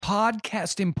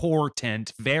podcast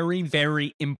important. Very,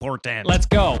 very important. Let's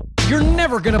go. You're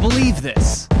never going to believe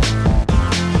this.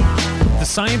 The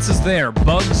science is there.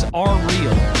 Bugs are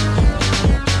real.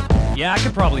 Yeah, I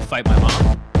could probably fight my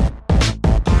mom.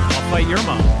 I'll fight your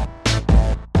mom.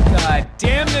 God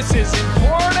damn, this is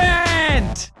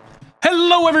important.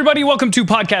 Hello, everybody. Welcome to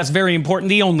Podcast Very Important,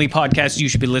 the only podcast you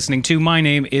should be listening to. My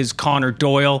name is Connor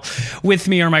Doyle. With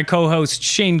me are my co-hosts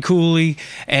Shane Cooley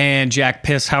and Jack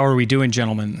Piss. How are we doing,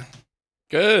 gentlemen?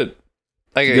 Good.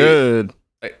 Good.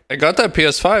 I got that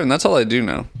PS5, and that's all I do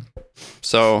now.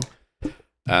 So,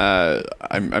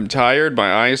 I'm tired.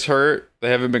 My eyes hurt.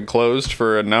 They haven't been closed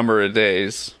for a number of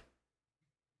days.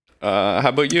 How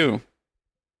about you?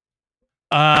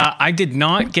 I did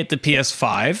not get the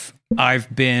PS5.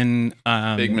 I've been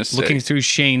looking through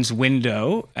Shane's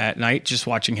window at night, just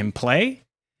watching him play.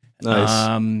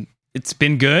 Nice. It's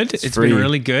been good. It's been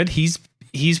really good. He's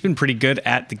been pretty good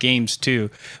at the games too,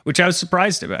 which I was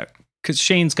surprised about because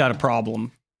Shane's got a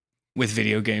problem with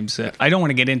video games that I don't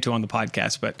want to get into on the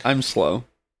podcast. But I'm slow.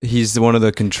 He's one of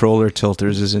the controller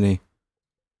tilters, isn't he?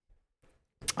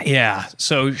 Yeah.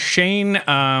 So Shane,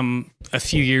 a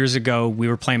few years ago, we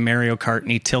were playing Mario Kart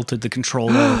and he tilted the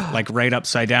controller like right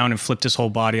upside down and flipped his whole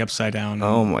body upside down.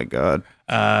 Oh my God.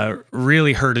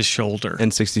 Really hurt his shoulder.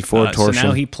 N64 torsion. So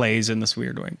now he plays in this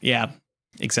weird way. Yeah,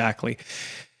 exactly.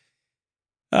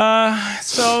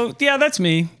 So yeah, that's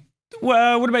me.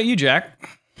 What about you,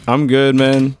 Jack? I'm good,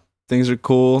 man. Things are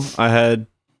cool. I had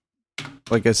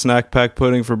like a snack pack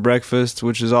pudding for breakfast,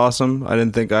 which is awesome. I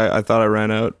didn't think I thought I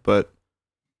ran out, but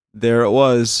there it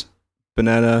was.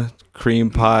 Banana cream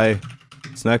pie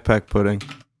snack pack pudding.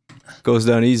 Goes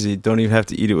down easy. Don't even have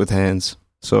to eat it with hands.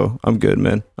 So I'm good,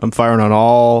 man. I'm firing on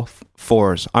all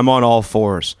fours. I'm on all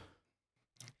fours.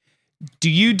 Do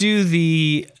you do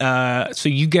the so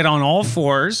you get on all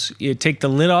fours, you take the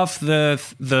lid off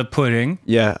the pudding.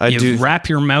 Yeah, I do. Wrap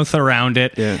your mouth around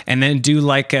it, yeah, and then do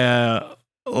like a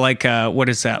what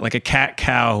is that? Like a cat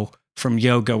cow from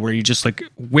yoga where you just like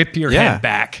whip your head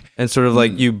back. And sort of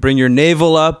like you bring your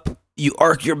navel up, you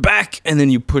arc your back, and then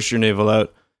you push your navel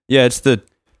out. Yeah, it's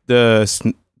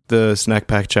the snack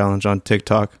pack challenge on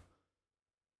TikTok.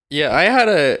 Yeah, I had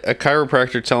a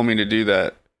chiropractor tell me to do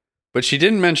that, but she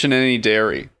didn't mention any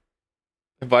dairy.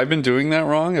 Have I been doing that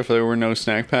wrong? If there were no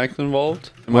snack packs involved?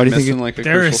 Am I missing like a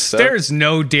crucial step? There's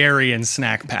no dairy in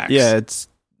snack packs. Yeah, that's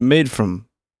made from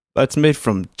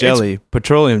jelly,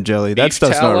 petroleum jelly. That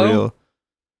stuff's tallow?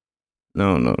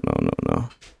 not real. No.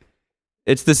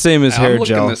 It's the same as hair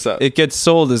gel. This up. It gets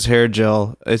sold as hair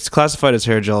gel. It's classified as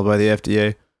hair gel by the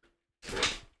FDA.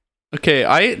 Okay,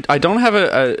 I don't have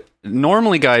a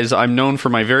normally, guys, I'm known for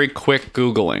my very quick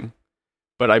Googling,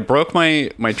 but I broke my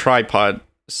tripod,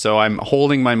 so I'm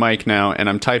holding my mic now, and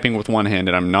I'm typing with one hand,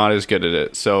 and I'm not as good at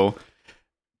it. So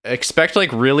expect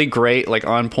like really great, like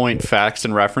on point facts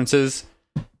and references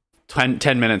 10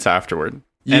 minutes afterward.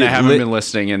 And I haven't been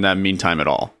listening in that meantime at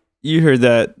all. You heard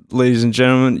that, ladies and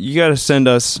gentlemen. You got to send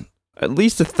us at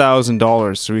least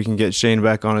 $1,000 so we can get Shane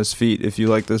back on his feet if you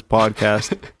like this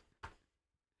podcast.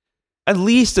 At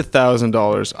least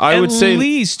 $1,000. I would say. At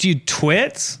least, you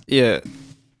twits. Yeah.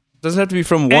 Doesn't have to be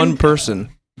from one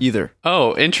person either.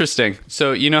 Oh, interesting.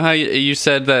 So you know how you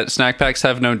said that snack packs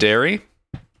have no dairy?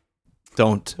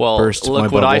 Don't look burst my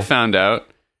what bubble. I found out.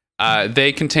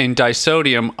 They contain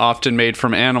disodium, often made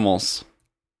from animals.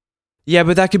 Yeah,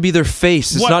 but that could be their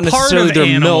face. It's What not part necessarily of their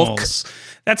animals? milk.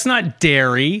 That's not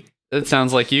dairy. It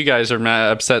sounds like you guys are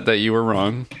upset that you were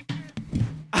wrong.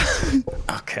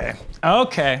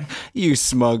 Okay. You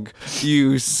smug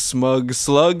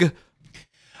slug.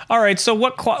 All right. So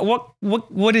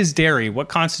what is dairy? What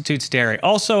constitutes dairy?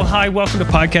 Also, hi, welcome to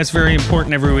Podcast Very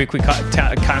Important. Every week we count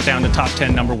down the top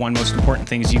 10 number one most important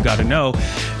things you got to know.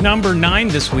 Number 9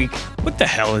 this week. What the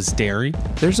hell is dairy?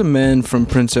 There's a man from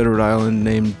Prince Edward Island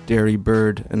named Dairy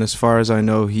Bird, and as far as I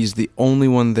know, he's the only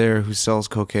one there who sells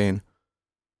cocaine.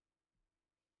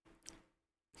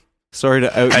 Sorry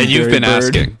to out you, you've Dairy been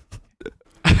Bird, asking.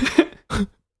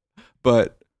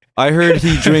 but I heard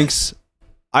he drinks.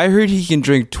 I heard he can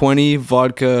drink 20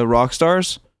 vodka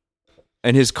Rockstars,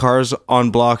 and his car's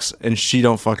on blocks, and she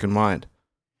don't fucking mind.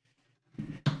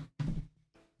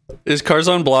 His car's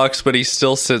on blocks, but he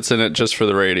still sits in it just for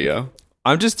the radio.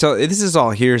 I'm just telling. This is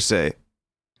all hearsay.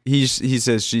 He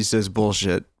says, she says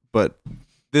bullshit, but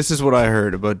this is what I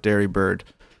heard about Dairy Bird.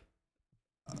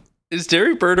 Is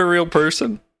Dairy Bird a real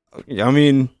person? I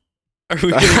mean, are we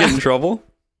gonna get in trouble?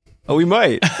 Oh, we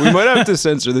might have to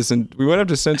censor this, and we might have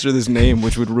to censor this name,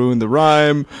 which would ruin the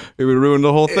rhyme. It would ruin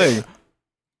the whole thing.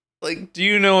 Like, do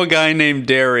you know a guy named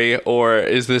Dairy, or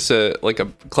is this a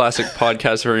classic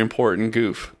Podcast Very Important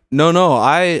goof? No.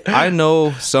 I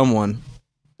know someone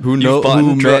who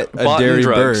You've met a bought dairy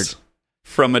drugs bird.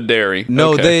 from a dairy.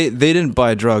 No, Okay. they didn't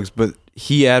buy drugs, but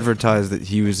he advertised that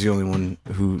he was the only one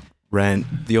who ran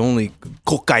the only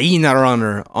cocaine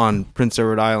runner on Prince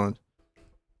Edward Island.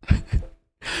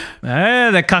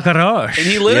 The cockroach. And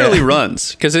he literally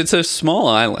runs because it's a small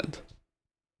island.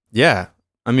 Yeah,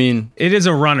 I mean, It is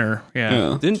a runner.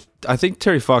 Yeah. I think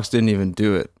Terry Fox didn't even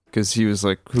do it because he was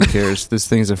like, "Who cares? This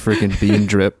thing's a freaking bean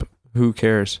drip. Who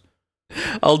cares?"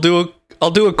 I'll do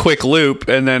a quick loop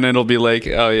and then it'll be like,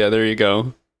 oh yeah, there you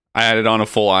go. I added on a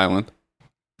full island.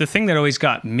 The thing that always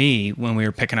got me when we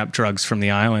were picking up drugs from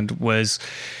the island was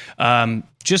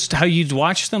just how you'd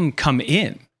watch them come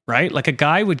in, right? Like a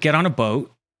guy would get on a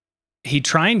boat. He'd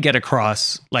try and get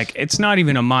across, like it's not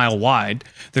even a mile wide.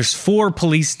 There's 4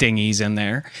 police dinghies in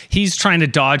there. He's trying to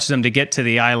dodge them to get to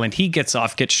the island. He gets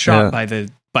off, gets shot by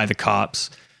the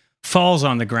cops, falls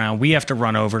on the ground. We have to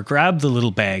run over, grab the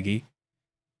little baggie.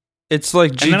 It's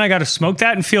like And then I got to smoke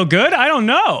that and feel good? I don't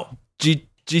know.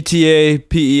 GTA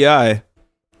PEI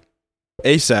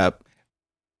ASAP.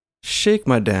 Shake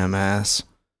my damn ass.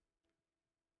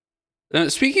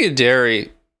 Speaking of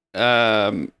dairy,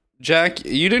 Jack,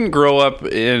 you didn't grow up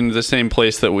in the same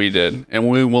place that we did, and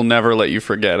we will never let you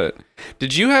forget it.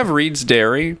 Did you have Reed's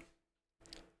Dairy?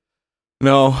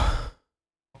 No,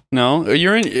 No, you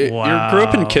grew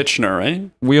up in Kitchener, right?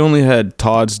 we only had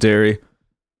Todd's Dairy.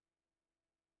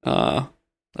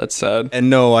 That's sad. And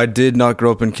no, I did not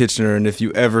grow up in Kitchener, and if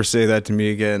you ever say that to me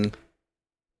again,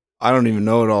 I don't even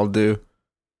know what I'll do.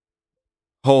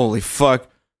 Holy fuck.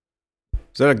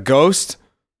 Is that a ghost?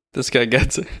 This guy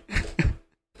gets it.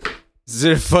 Is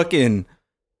it a fucking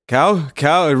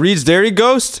a Reed's Dairy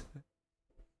ghost?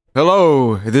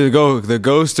 Hello, the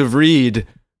ghost of Reed.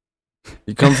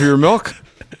 You come for your milk?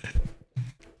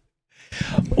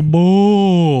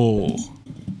 Boo.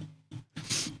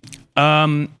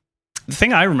 The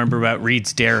thing I remember about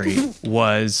Reed's Dairy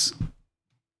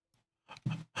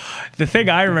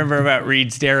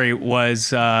was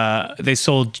they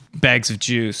sold bags of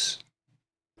juice.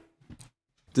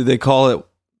 Did they call it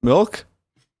milk?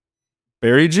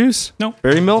 Berry juice? No.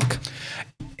 Berry milk?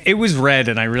 It was red,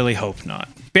 and I really hope not.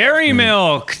 Berry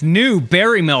milk, new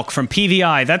berry milk from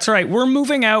PVI. That's right. We're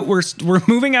moving out. We're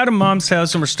moving out of Mom's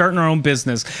house, and we're starting our own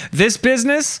business. This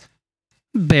business,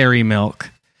 berry milk.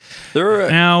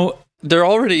 Now There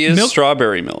already is milk-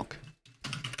 strawberry milk.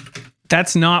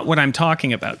 That's not what I'm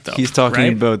talking about, though. He's talking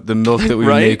right? about the milk that we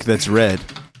Right? make that's red.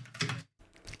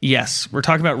 Yes, we're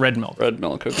talking about red milk. Red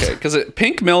milk, okay. Because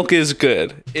pink milk is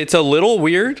good. It's a little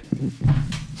weird.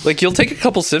 Like, you'll take a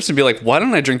couple sips and be like, why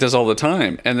don't I drink this all the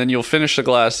time? And then you'll finish the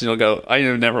glass and you'll go, I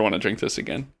never want to drink this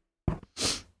again.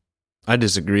 I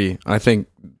disagree. I think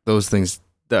those things,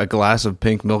 a glass of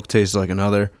pink milk tastes like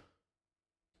another.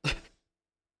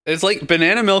 It's like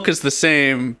banana milk is the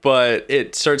same, but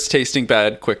it starts tasting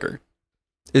bad quicker.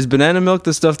 Is banana milk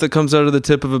the stuff that comes out of the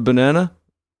tip of a banana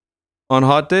on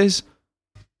hot days?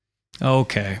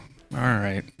 Okay. All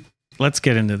right. Let's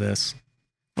get into this.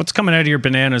 What's coming out of your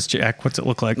bananas, Jack? What's it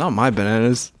look like? Not my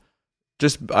bananas.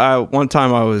 Just one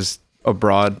time I was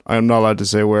abroad. I'm not allowed to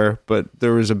say where, but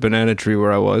there was a banana tree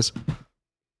where I was.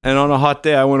 And on a hot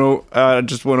day, I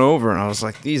just went over and I was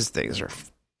like, these things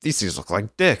look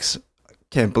like dicks. I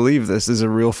can't believe this is a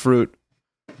real fruit.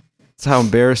 It's how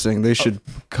embarrassing. They should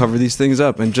cover these things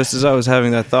up. And just as I was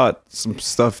having that thought, some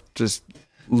stuff just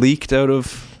leaked out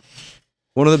of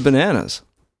one of the bananas.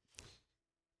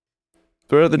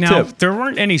 Right at the Now, tip. there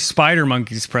weren't any spider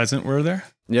monkeys present, were there?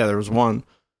 Yeah, there was one.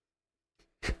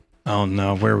 Oh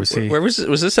no, where was he? Where was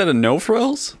this at a No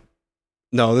Frills?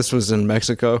 No, this was in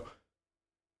Mexico.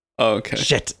 Oh, okay.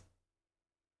 Shit.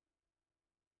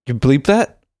 You bleep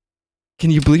that? Can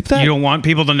you bleep that? You don't want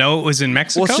people to know it was in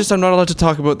Mexico? Well, it's just I'm not allowed to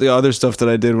talk about the other stuff that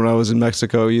I did when I was in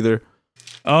Mexico either.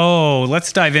 Oh,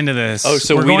 let's dive into this. Oh,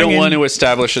 so We're we going don't in- want to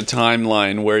establish a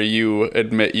timeline where you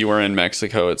admit you were in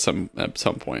Mexico at some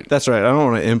point. That's right. I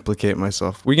don't want to implicate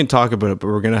myself. We can talk about it, but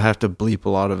we're going to have to bleep a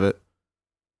lot of it.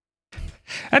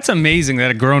 That's amazing that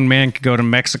a grown man could go to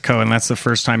Mexico and that's the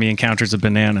first time he encounters a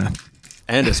banana.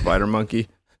 And a spider monkey.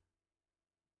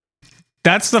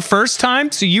 That's the first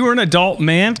time? So you were an adult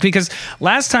man? Because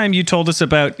last time you told us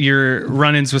about your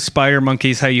run-ins with spider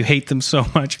monkeys, how you hate them so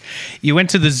much. You went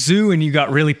to the zoo and you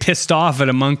got really pissed off at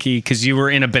a monkey because you were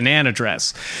in a banana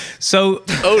dress. So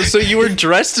Oh, so you were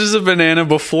dressed as a banana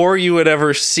before you had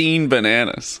ever seen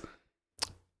bananas.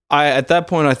 At that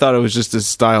point, I thought it was just a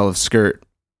style of skirt.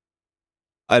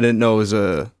 I didn't know it was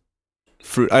a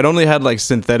fruit. I'd only had like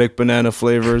synthetic banana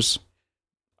flavors.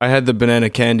 I had the banana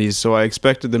candies, so I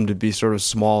expected them to be sort of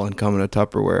small and come in a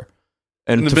Tupperware.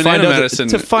 And the to banana find out medicine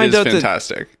to find is out that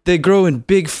fantastic. they grow in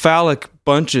big phallic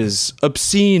bunches,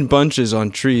 obscene bunches on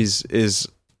trees is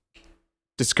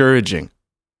discouraging.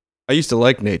 I used to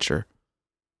like nature.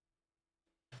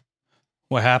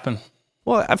 What happened?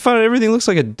 Well, I found everything looks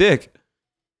like a dick,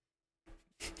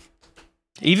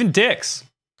 Even dicks.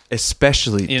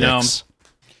 especially You know, dicks.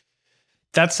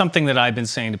 That's something that I've been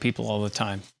saying to people all the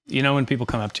time. You know, when people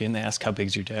come up to you and they ask, how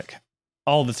big's your dick?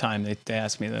 All the time they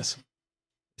ask me this.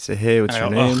 Say, hey, what's I your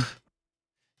go, name? "Ugh."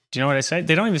 Do you know what I say?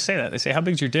 They don't even say that. They say, how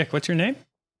big's your dick? What's your name?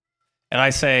 And I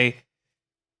say,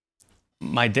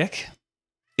 my dick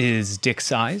is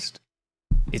dick-sized.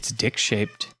 It's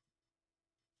dick-shaped.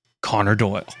 Connor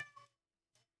Doyle.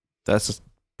 That's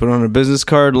put on a business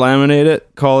card, laminate it,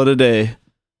 call it a day.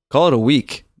 Call it a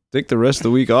week. Take the rest of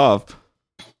the week off.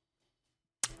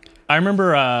 I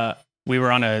remember we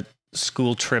were on a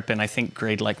school trip in, I think,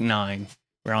 grade like 9.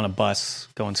 We were on a bus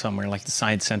going somewhere, like the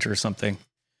Science Center or something.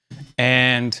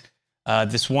 And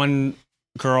this one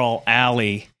girl,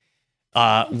 Allie,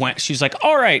 she's like,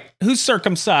 all right, who's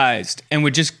circumcised? And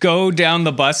would just go down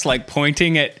the bus, like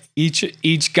pointing at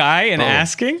each guy and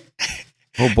asking.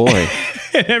 Oh boy.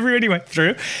 And everybody went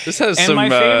through. This has And my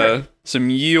favorite- some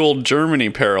ye old Germany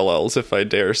parallels, if I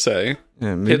dare say.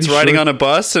 Yeah, Kids riding on a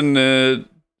bus and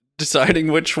deciding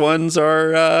which ones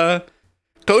are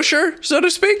kosher, so to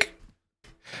speak.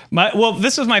 Well,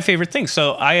 this was my favorite thing.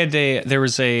 So I had there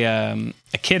was a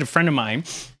kid, a friend of mine,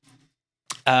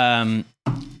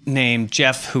 named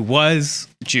Jeff, who was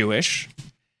Jewish.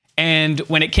 And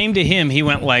when it came to him, he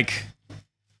went like,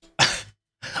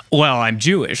 well, I'm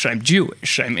Jewish. I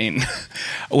mean,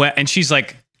 well, and she's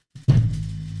like,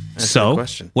 so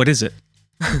question. what is it?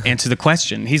 Answer the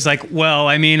question. He's like, well,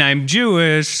 I mean, I'm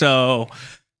Jewish. So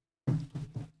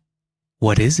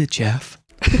what is it, Jeff?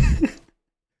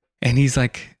 And he's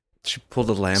like, She pulled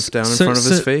a lamp down in front of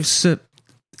his face.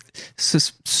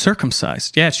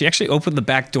 Circumcised. Yeah, she actually opened the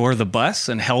back door of the bus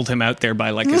and held him out there by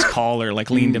like his collar, like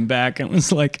leaned him back and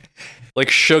was like, Like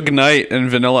Suge Knight and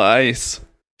Vanilla Ice.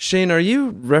 Shane, are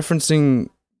you referencing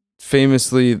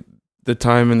famously the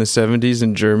time in the 70s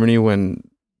in Germany when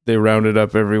they rounded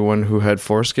up everyone who had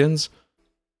foreskins?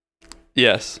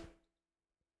 Yes.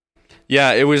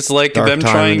 Yeah, it was like Dark them time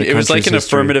in trying. the It was like country's an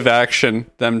history. affirmative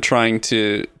action. Them trying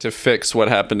to fix what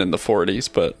happened in the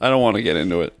 40s, but I don't want to get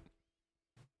into it.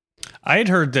 I had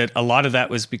heard that a lot of that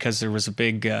was because there was a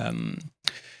big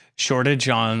shortage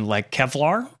on like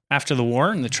Kevlar after the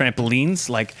war and the trampolines,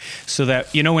 like so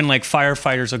that, you know, when like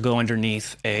firefighters will go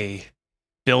underneath a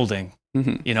building,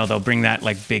 you know, they'll bring that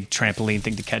like big trampoline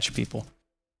thing to catch people.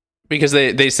 Because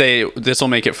they say this will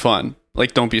make it fun.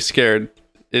 Like, don't be scared.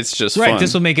 It's just Right, fun.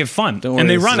 this will make it fun. Don't worry, And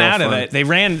they this is run all out of fun. it.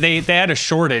 They had a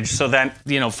shortage so that,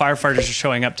 you know, firefighters are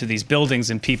showing up to these buildings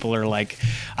and people are like,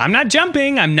 I'm not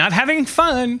jumping, I'm not having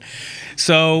fun.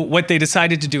 So what they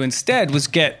decided to do instead was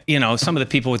get, you know, some of the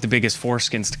people with the biggest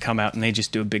foreskins to come out and they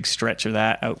just do a big stretch of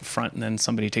that out front and then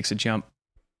somebody takes a jump.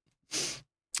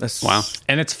 That's, Wow.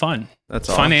 And it's fun. That's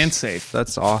fun awesome. and safe.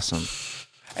 That's awesome.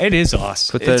 It is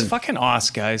awesome. Put It's that- fucking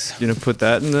awesome, guys. You know, put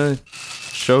that in the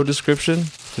show description.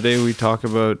 Today we talk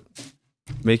about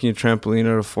making a trampoline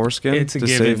out of foreskin. It's a to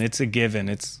given. save- It's a given.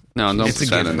 No, don't It's put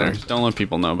a that in given. there. Don't let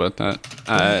people know about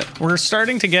that. We're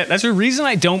starting to get. That's the reason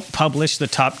I don't publish the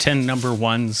top 10 number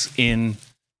ones in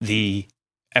the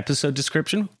episode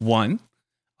description. One,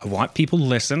 I want people to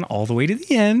listen all the way to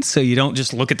the end, so you don't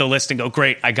just look at the list and go,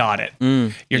 "Great, I got it."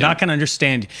 You're not going to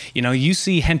understand. You know, you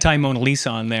see hentai Mona Lisa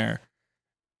on there.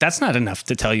 That's not enough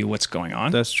to tell you what's going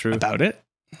on. That's true. about it.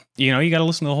 You know, you got to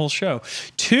listen to the whole show.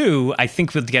 Two, I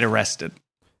think we'll get arrested.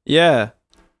 Yeah.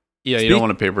 Yeah, you don't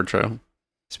want a paper trail.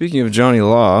 Speaking of Johnny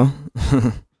Law,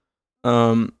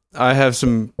 I have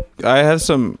some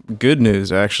good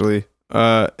news actually.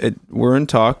 We're in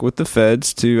talk with the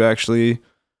feds to actually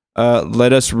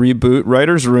let us reboot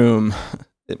Writer's Room.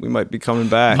 We might be coming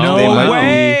back. No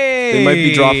way! They might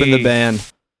be dropping the ban.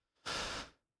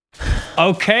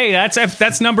 Okay,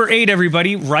 that's number 8,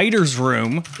 everybody. Writer's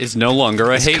Room Is no longer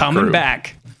a is hate coming group.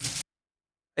 back.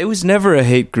 It was never a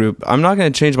hate group. I'm not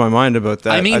going to change my mind about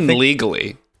that. I mean, think-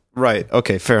 legally. right.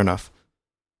 Okay, fair enough.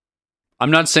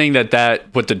 I'm not saying that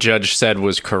what the judge said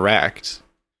was correct,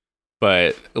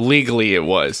 but legally it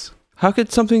was. How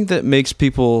could something that makes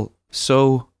people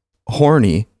so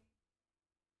horny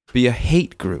be a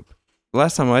hate group?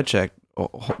 Last time I checked,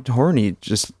 horny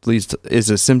just is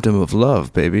a symptom of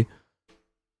love, baby.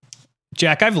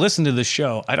 Jack, I've listened to the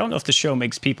show. I don't know if the show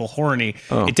makes people horny.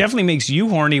 Oh. It definitely makes you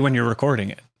horny when you're recording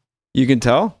it. You can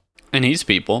tell? And he's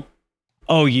people.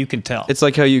 Oh, you can tell. It's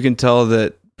like how you can tell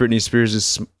that Britney Spears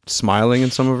is smiling in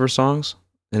some of her songs,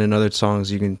 and in other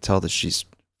songs you can tell that she's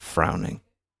frowning.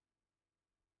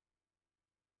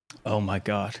 Oh my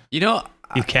god. You know,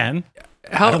 You can?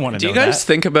 how I don't wanna do you know guys that.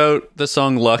 think about the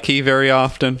song "Lucky" very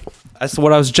often? That's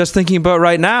what I was just thinking about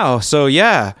right now. So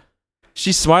yeah,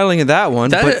 she's smiling at that one,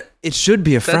 That- but it should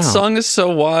be a frown. That song is so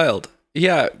wild.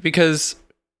 Yeah, because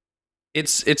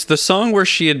it's the song where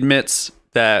she admits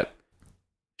that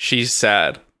she's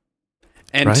sad.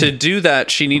 And Right. to do that,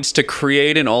 she needs to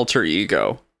create an alter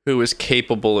ego who is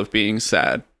capable of being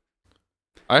sad.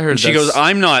 I heard And she goes,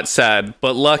 I'm not sad,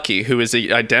 but Lucky, who is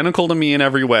identical to me in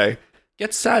every way,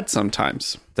 gets sad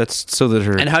sometimes. that's so that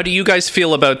her. And how do you guys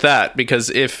feel about that? Because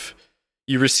if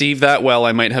you receive that well,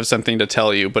 I might have something to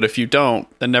tell you. But if you don't,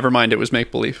 then never mind, it was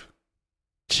make-believe.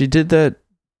 She did that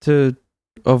to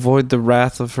avoid the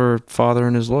wrath of her father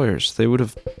and his lawyers. They would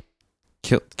have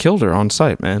killed her on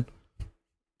sight, man.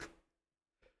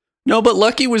 No, but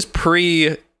Lucky was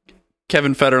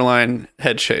pre-Kevin Federline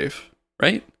head shave,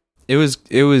 right? It was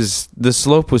the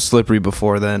slope was slippery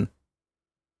before then.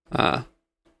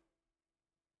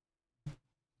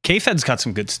 K-Fed's got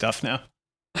some good stuff now.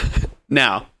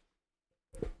 Now,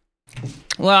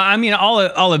 Well, I mean,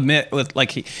 I'll admit with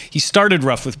like he started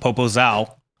rough with Popo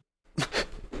Zao.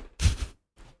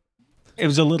 It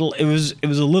was a little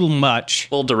much.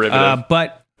 a little derivative.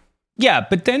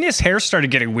 But then his hair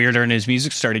started getting weirder and his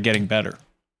music started getting better.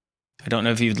 I don't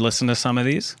know if you'd listened to some of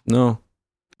these. No.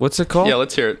 What's it called? Yeah,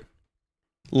 let's hear it.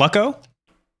 Lucko?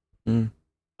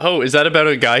 Oh, is that about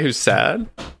a guy who's sad?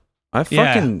 I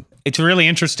fucking It's really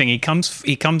interesting. He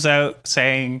comes out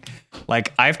saying,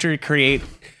 like, I have to create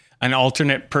an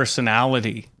alternate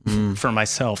personality for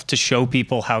myself to show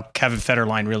people how Kevin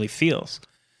Federline really feels.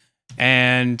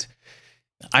 And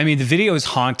I mean, the video is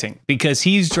haunting because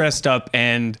he's dressed up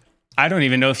and I don't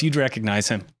even know if you'd recognize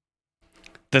him.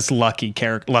 This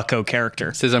Lucko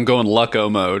character. Says I'm going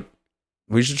Lucko mode.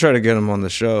 we should try to get him on the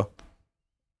show.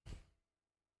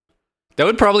 That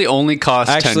would probably only cost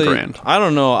Actually, 10 grand. I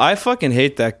don't know. I fucking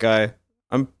hate that guy.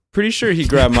 I'm pretty sure he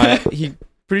grabbed my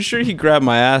he grabbed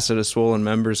my ass at a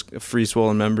free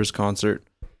Swollen Members concert.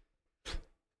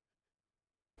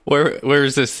 Where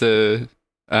is this?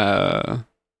 Dundas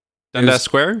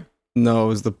Square? No, it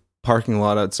was the parking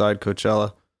lot outside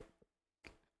Coachella.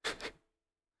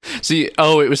 See,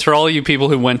 it was for all you people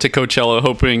who went to Coachella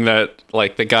hoping that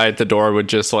like the guy at the door would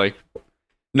just like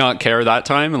not care that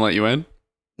time and let you in.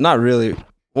 Not really.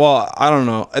 Well, I don't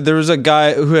know. There was a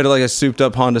guy who had like a souped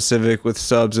up Honda Civic with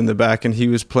subs in the back, and he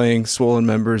was playing Swollen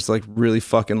Members like really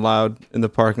fucking loud in the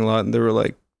parking lot, and there were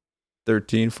like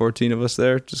 13, 14 of us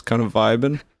there, just kind of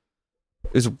vibing.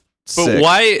 It was But sick.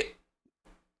 why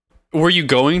were you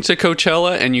going to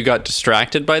Coachella and you got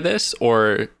distracted by this,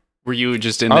 or were you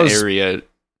just in the area?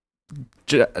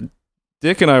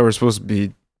 Dick and I were supposed to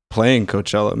be playing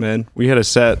Coachella, man. We had a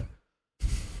set.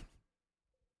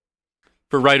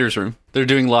 For Writer's Room. They're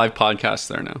doing live podcasts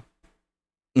there now.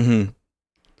 Mm-hmm.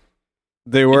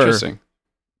 They were. Interesting.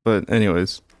 But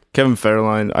anyways, Kevin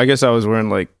Federline. I guess I was wearing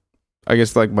like my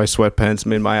sweatpants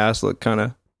made my ass look kind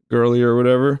of girly or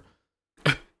whatever.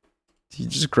 He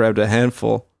just grabbed a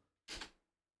handful.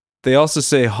 They also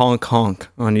say honk honk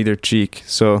on either cheek.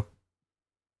 So,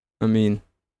 I mean,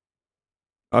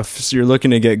 if you're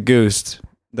looking to get goosed,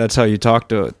 that's how you talk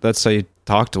to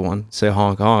one. Say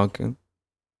honk honk.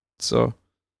 So,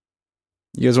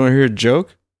 you guys want to hear a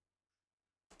joke?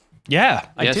 Yeah,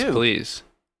 I yes, do. please.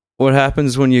 What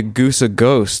happens when you goose a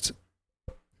ghost?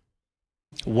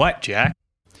 What, Jack?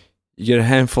 You get a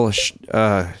handful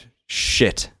of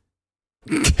shit.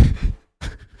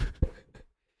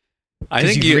 I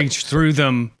Because think you've you reached through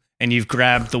them and you've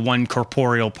grabbed the one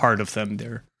corporeal part of them.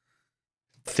 They're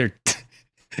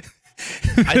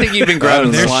I think you've been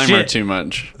grabbing They're Slimer shit. too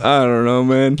much. I don't know,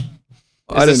 man.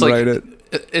 I this didn't like- write it.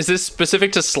 Is this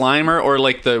specific to Slimer or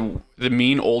like the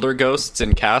mean older ghosts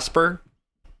in Casper?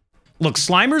 Look,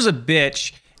 Slimer's a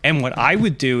bitch, and what I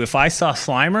would do if I saw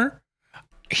Slimer,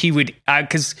 he would,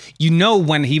 because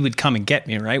when he would come and get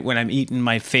me, right? When I'm eating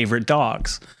my favorite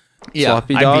dogs. Floppy I'd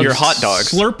be dogs? Your hot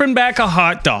dogs. Slurping back a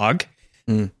hot dog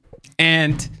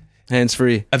and Hands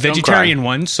free. a vegetarian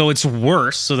one, so it's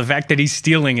worse. So the fact that he's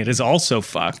stealing it is also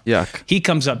fucked. Yuck. He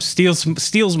comes up,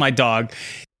 steals my dog.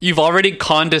 You've already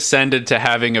condescended to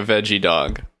having a veggie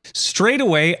dog. Straight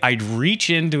away, I'd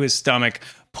reach into his stomach,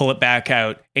 pull it back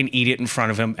out, and eat it in front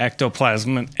of him,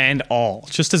 ectoplasm and all,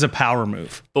 just as a power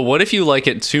move. But what if you like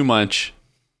it too much,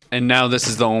 and now this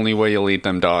is the only way you'll eat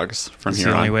them dogs from It's here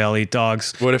the on? only way I'll eat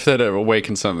dogs. What if that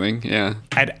awakens something? Yeah.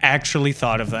 I'd actually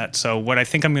thought of that. So what I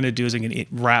think I'm going to do is I'm going to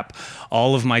wrap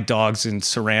all of my dogs in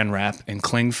saran wrap and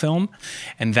cling film,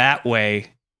 and that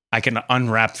way I can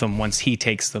unwrap them once he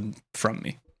takes them from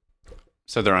me.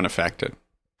 So they're unaffected.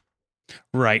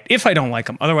 Right. If I don't like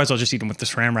them. Otherwise, I'll just eat them with the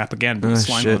saran wrap again. But Oh,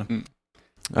 slime shit. on them.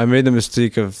 I made the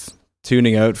mistake of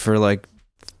tuning out for like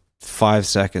 5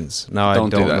 seconds. Now I Don't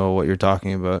do don't that. know what you're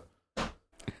talking about.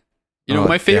 You know, Oh,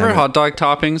 my favorite damn it. hot dog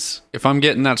toppings, if I'm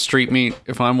getting that street meat,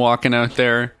 if I'm walking out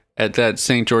there at that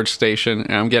St. George station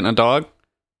and I'm getting a dog,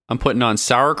 I'm putting on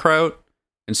sauerkraut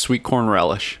and sweet corn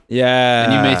relish. Yeah.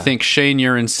 And you may think, Shane,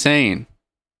 you're insane.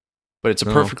 But it's a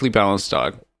No. perfectly balanced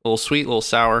dog. A little sweet, a little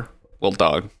sour, little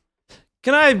dog.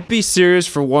 Can I be serious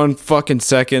for 1 fucking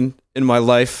second in my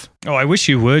life? Oh, I wish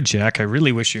you would, Jack. I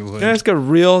really wish you would. Can I ask a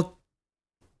real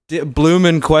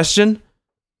blooming question?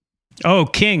 Oh,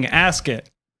 King, ask it.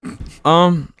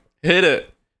 Hit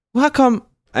it. How come?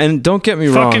 And don't get me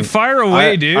wrong. Fucking fire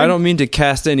away, dude. I don't mean to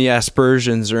cast any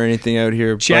aspersions or anything out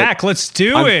here. Jack, let's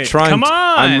do I'm it. trying Come to-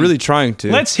 on. I'm really trying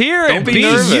to. Let's hear Don't it. be Be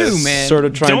nervous. you, man. Sort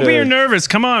of trying Don't to- be nervous.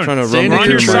 Come on. trying to Say rumble We're on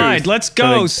through your my, side. Let's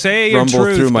trying go. to Say your rumble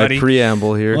truth, through my buddy.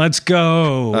 preamble here. Let's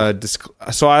go.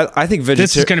 So I think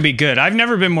This is going to be good. I've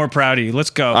never been more proud of you.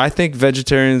 Let's go. I think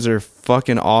vegetarians are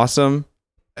fucking awesome,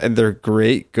 and they're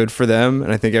great, good for them,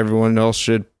 and I think everyone else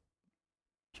should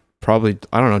probably,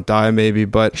 I don't know, die maybe,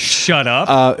 but Shut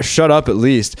up. shut up at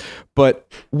least. But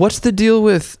what's the deal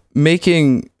with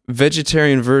making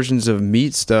vegetarian versions of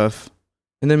meat stuff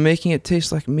and then making it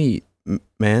taste like meat,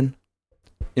 man?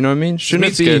 You know what I mean? Shouldn't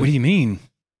Meat's it be? good. What do you mean?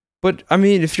 But I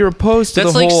mean, if you're opposed to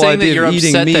That's the like whole saying that idea you're of eating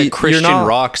upset meat, that you're Christian not.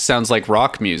 rock sounds like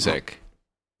rock music.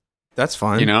 That's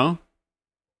fine. You know?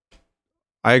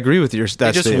 I agree with your They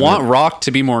that just statement. want rock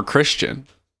to be more Christian.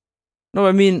 No,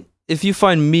 I mean, if you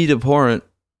find meat abhorrent,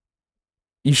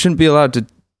 you shouldn't be allowed to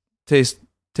taste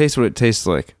what it tastes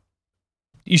like.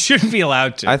 You shouldn't be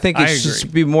allowed to. I think it agree.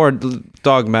 should be more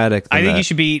dogmatic than I think that. you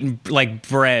should be eating like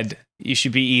bread. You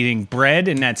should be eating bread,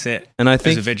 and that's it. And I As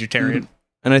think a vegetarian,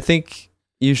 And I think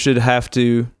you should have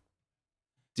to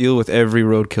deal with every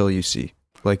roadkill you see,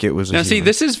 like it was. A Now, see, human.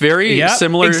 this is very yeah,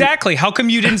 similar. Exactly. How come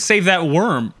you didn't save that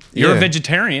worm? You're a Yeah.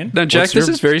 vegetarian. Now, Jack, What's this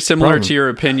your is very similar problem? to your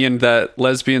opinion that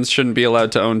lesbians shouldn't be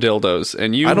allowed to own dildos,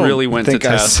 and you I don't really went to think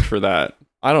I task s- for that.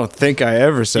 I don't think I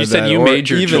ever said You that. said you or made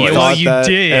your even choice. thought Well, you that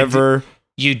did. ever.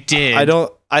 You did.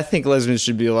 I think lesbians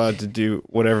should be allowed to do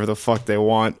whatever the fuck they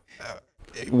want,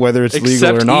 whether it's legal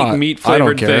Except or not. eat meat I don't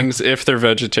flavored care. things if they're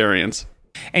vegetarians.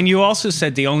 And you also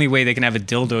said the only way they can have a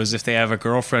dildo is if they have a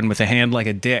girlfriend with a hand like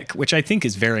a dick, which I think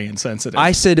is very insensitive.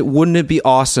 I said, wouldn't it be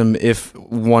awesome if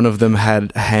one of them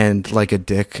had a hand like a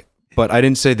dick? But I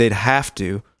didn't say they'd have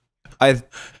to. I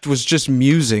was just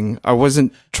musing. I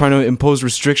wasn't trying to impose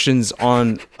restrictions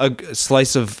on a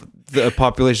slice of the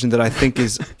population that I think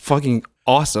is fucking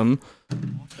awesome.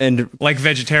 And like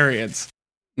vegetarians.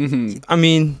 Hmm. I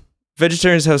mean,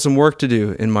 vegetarians have some work to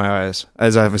do in my eyes,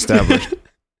 as I've established.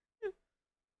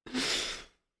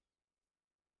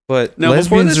 But Now,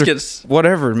 before lesbians this are gets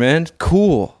whatever, man.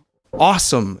 Cool.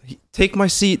 Awesome. Take my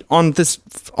seat on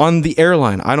the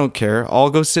airline. I don't care. I'll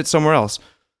go sit somewhere else.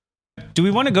 Do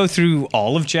we want to go through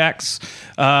all of Jack's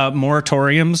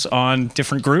moratoriums on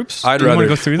different groups? I'd Do we want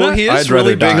rather- to go through well, that? he I'd is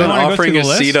really rather big die. on Wanna go offering through his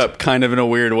the seat list? up kind of in a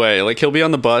weird way. Like he'll be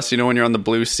on the bus, you know, when you're on the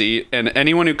blue seat, and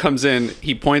anyone who comes in,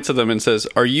 he points at them and says,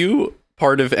 "Are you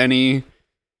part of any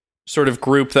sort of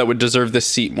group that would deserve this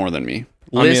seat more than me?"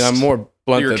 I mean, I'm more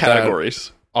blunt your than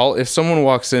categories. that. If someone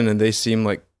walks in and they seem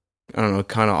like, I don't know,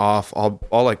 kind of off, I'll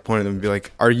like point at them and be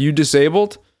like, "Are you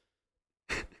disabled?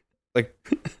 Like,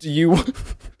 do you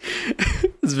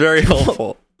It's very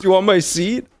helpful. do you want my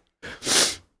seat?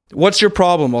 What's your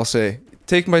problem?" I'll say,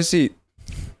 "Take my seat."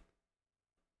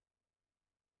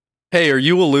 Hey, are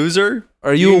you a loser?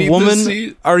 Are you need a woman? this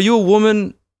seat? Are you a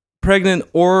woman pregnant,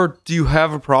 or do you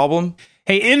have a problem?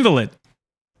 Hey, invalid.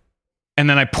 And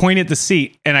then I point at the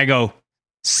seat and I go,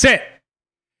 sit.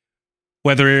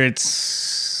 Whether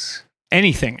it's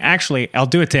anything. Actually, I'll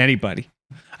do it to anybody.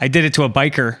 I did it to a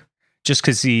biker just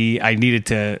because I needed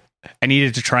to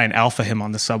try and alpha him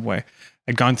on the subway.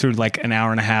 I'd gone through like an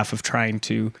hour and a half of trying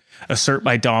to assert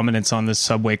my dominance on this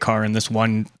subway car, and this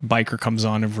one biker comes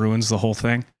on and ruins the whole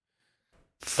thing.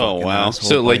 Oh Fucking wow! asshole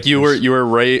So like you bikers. were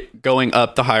right going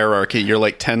up the hierarchy. You're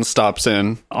like 10 stops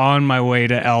in. On my way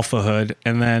to Alpha Hood,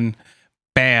 and then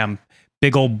bam,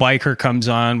 big old biker comes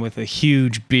on with a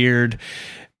huge beard,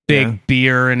 big Yeah.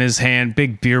 beer in his hand,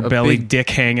 big beer belly, big- dick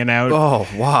hanging out. Oh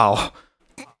wow!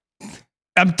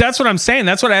 That's what I'm saying.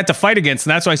 That's what I had to fight against,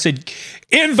 and that's why I said,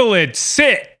 "Invalid,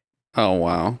 sit." Oh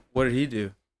wow! What did he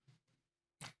do?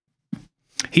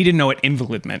 He didn't know what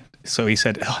invalid meant, so he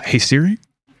said, "Oh, "Hey Siri."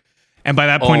 And by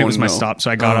that point, Oh, it was my no. stop, so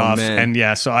I got Oh, off, man. and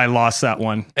yeah, so I lost that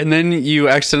one. And then you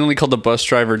accidentally called the bus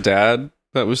driver dad.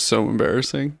 That was so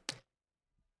embarrassing.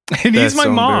 And he's That's my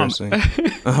so mom.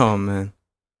 embarrassing. Oh man!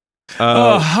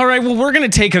 All right. Well, we're going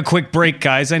to take a quick break,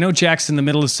 guys. I know Jack's in the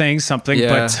middle of saying something, Yeah.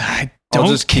 but I I'll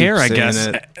don't just keep care, I saying guess.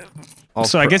 it.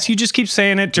 I guess you just keep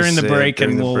saying it during the break,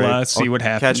 and we'll see what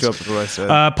happens. Catch you up with what I said.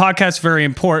 Podcast very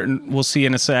important. We'll see you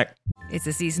in a sec. It's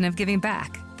a season of giving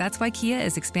back. That's why Kia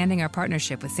is expanding our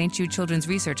partnership with St. Jude Children's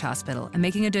Research Hospital and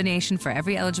making a donation for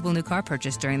every eligible new car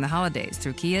purchase during the holidays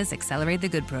through Kia's Accelerate the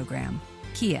Good program.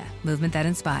 Kia, movement that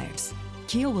inspires.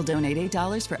 Kia will donate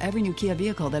 $8 for every new Kia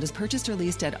vehicle that is purchased or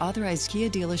leased at authorized Kia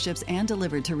dealerships and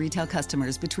delivered to retail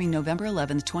customers between November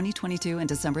 11th, 2022 and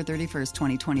December 31st,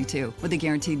 2022, with a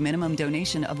guaranteed minimum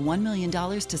donation of $1 million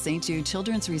to St. Jude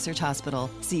Children's Research Hospital.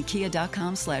 See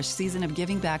kia.com/season of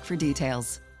giving back for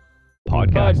details.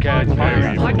 Podcast very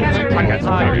important.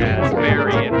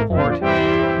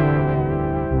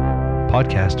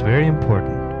 Podcast very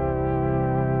important.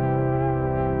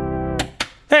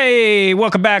 Hey,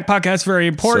 welcome back. Podcast very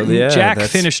important. So, yeah, Jack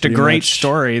that's finished a pretty great much-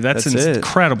 story. That's it.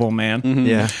 incredible, man.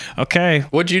 Yeah. Okay.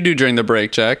 What'd you do during the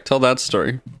break, Jack? Tell that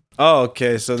story. Oh,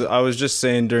 okay. So I was just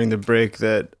saying during the break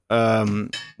that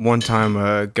one time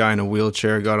a guy in a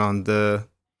wheelchair got on the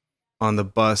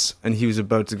bus and he was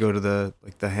about to go to the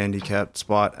handicapped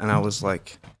spot, and I was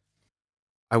like,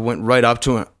 I went right up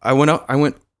to him. I went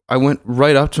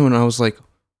right up to him and I was like,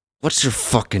 "What's your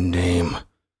fucking name?"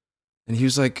 And he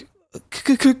was like,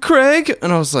 "Craig,"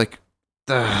 and I was like,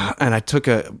 "Ugh." And I took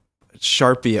a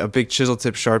Sharpie, a big chisel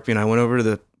tip Sharpie, and I went over to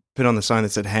the pin on the sign that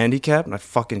said handicap, and I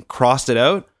fucking crossed it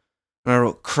out, and I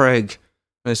wrote Craig,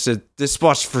 and I said, "This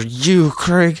spot's for you,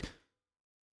 Craig."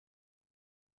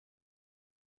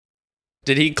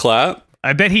 Did he clap?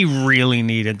 I bet he really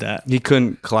needed that. He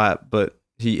couldn't clap, but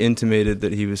he intimated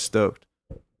that he was stoked.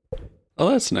 Oh,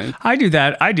 that's nice. I do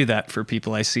that for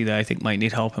people I see that I think might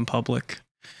need help in public.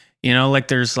 You know, like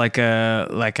there's like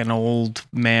an old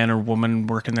man or woman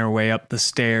working their way up the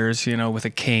stairs, you know, with a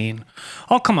cane.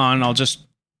 Oh, come on, I'll just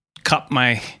cup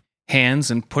my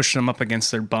hands and push them up against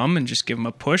their bum and just give them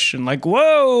a push and like,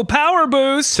 whoa, power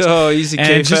boost. So easy,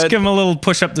 and just give them a little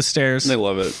push up the stairs. They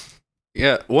love it.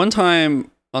 Yeah, one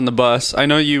time on the bus, I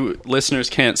know you listeners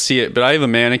can't see it, but I have a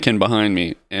mannequin behind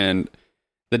me. And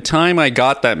the time I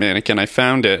got that mannequin, I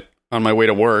found it on my way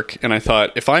to work. And I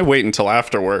thought, if I wait until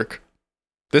after work,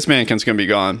 this mannequin's going to be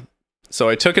gone. So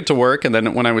I took it to work. And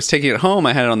then when I was taking it home,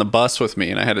 I had it on the bus with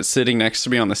me. And I had it sitting next to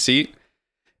me on the seat.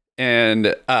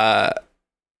 And an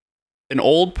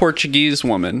old Portuguese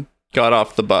woman got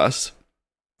off the bus.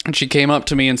 And she came up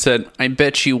to me and said, "I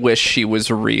bet you wish she was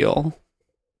real."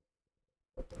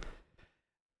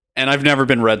 And I've never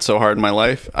been read so hard in my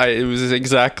life. It was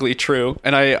exactly true.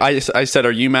 And I said,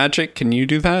 "Are you magic? Can you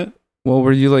do that?" Well,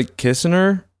 were you like kissing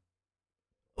her?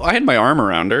 I had my arm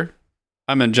around her.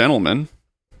 I'm a gentleman.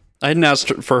 I hadn't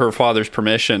asked for her father's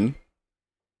permission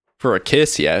for a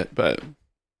kiss yet, but...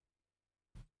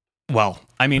 Well,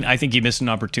 I mean, I think you missed an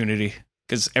opportunity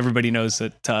because everybody knows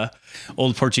that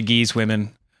old Portuguese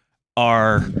women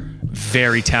are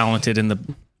very talented in the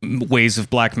ways of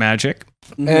black magic.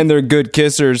 And they're good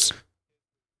kissers.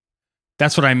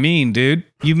 That's what I mean, dude.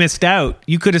 You missed out.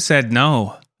 You could have said,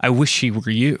 "No, I wish she were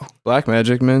you." Black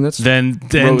magic, man. That's Then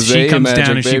Rosé she comes magic,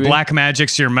 down and she baby. black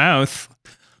magics your mouth.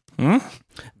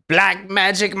 black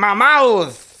magic my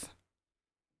mouth.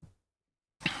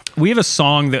 We have a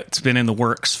song that's been in the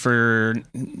works for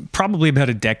probably about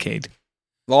a decade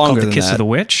Longer called than "The Kiss that. of the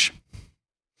Witch."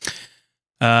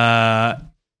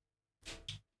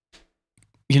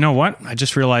 You know what? I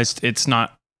just realized it's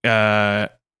not in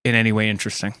any way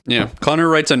interesting. Yeah, Connor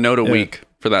writes a note a Yeah. week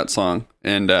for that song.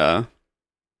 And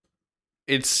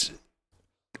it's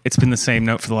It's been the same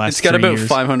note for the last got 3 about years.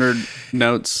 500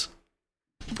 notes.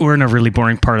 We're in a really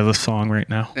boring part of the song right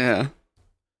now. Yeah.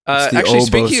 It's the Actually, oboe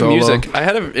speaking solo. of music, I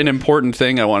had an important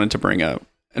thing I wanted to bring up.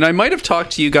 And I might have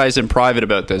talked to you guys in private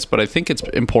about this, but I think it's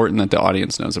important that the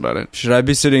audience knows about it. Should I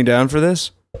be sitting down for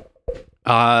this?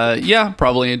 Yeah,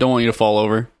 probably. I don't want you to fall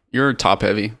over. You're top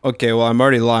heavy. Okay, well, I'm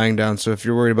already lying down, so if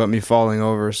you're worried about me falling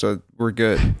over, so we're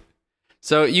good.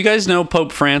 So you guys know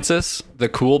Pope Francis, the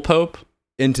cool Pope?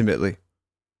 Intimately.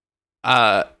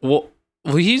 Well,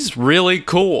 he's really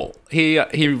cool. He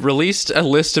released a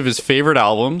list of his favorite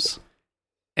albums,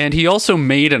 and he also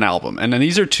made an album. And then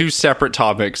these are two separate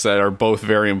topics that are both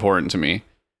very important to me.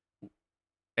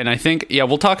 And I think, yeah,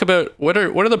 we'll talk about what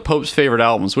are the Pope's favorite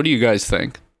albums. What do you guys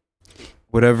think?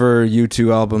 Whatever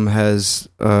U2 album has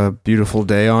a Beautiful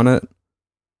Day on it.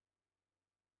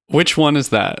 Which one is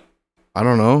that? I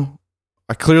don't know.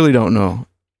 I clearly don't know.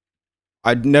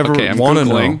 I'd never Okay, I'm want to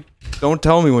Googling. know. Don't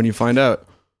tell me when you find out.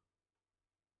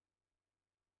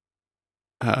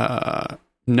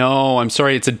 No, I'm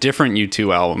sorry. It's a different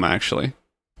U2 album, actually.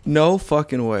 No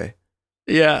fucking way.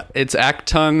 Yeah, it's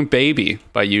Actung Baby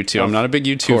by U2. I'm not a big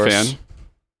U2 fan.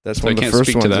 That's So one I of the can't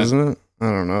first speak to ones, that. isn't it? I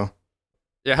don't know.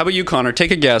 Yeah, how about you, Connor? Take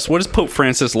a guess. What does Pope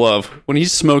Francis love when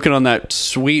he's smoking on that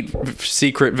sweet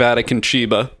secret Vatican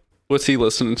Chiba? What's he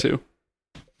listening to?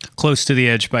 Close to the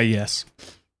Edge by Yes.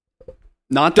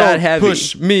 Not that heavy.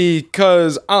 Push me,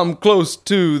 cause I'm close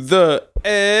to the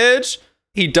edge.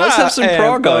 He does have some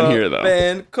prog on here, though.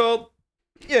 Band called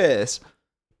Yes.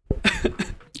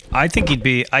 I think he'd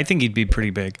be pretty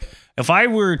big. If I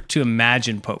were to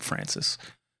imagine Pope Francis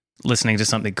listening to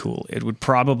something cool, it would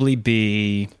probably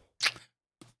be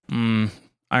Iron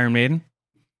Maiden.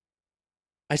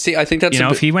 I see. I think that's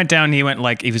If he went down, he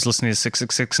was listening to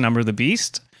 666 Number of the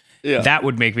Beast. yeah. That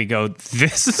would make me go,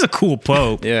 this is a cool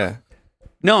Pope. Yeah.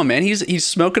 No, man, he's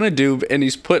smoking a doob and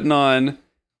he's putting on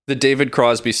the David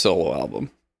Crosby solo album.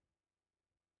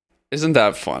 Isn't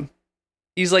that fun?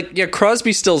 He's like, yeah,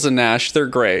 Crosby, Stills, and Nash, they're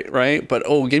great, right? But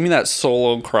give me that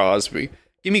solo Crosby.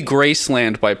 Give me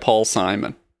Graceland by Paul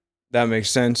Simon. That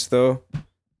makes sense, though.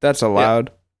 That's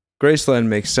allowed. Graceland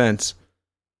makes sense.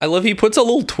 I love he puts a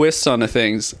little twist on the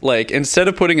things. Like, instead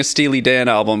of putting a Steely Dan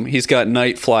album, he's got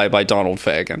Nightfly by Donald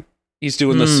Fagen. He's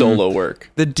doing the solo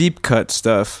work. The deep cut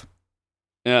stuff.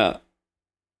 Yeah.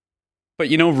 But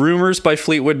Rumors by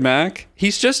Fleetwood Mac?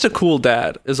 He's just a cool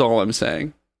dad, is all I'm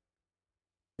saying.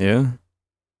 Yeah.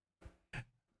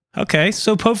 Okay,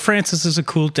 so Pope Francis is a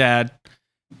cool dad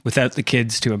without the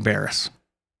kids to embarrass.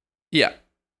 Yeah.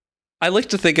 I like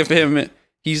to think of him,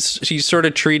 he's sort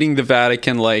of treating the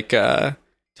Vatican like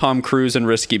Tom Cruise in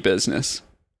Risky Business.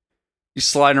 He's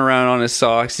sliding around on his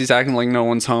socks, he's acting like no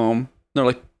one's home. They're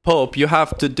like, Pope, you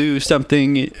have to do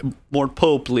something more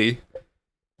popely.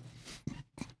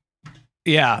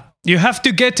 Yeah, you have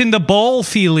to get in the ball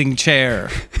feeling chair.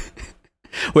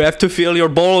 We have to feel your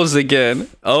balls again.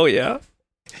 Oh, yeah.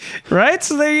 Right?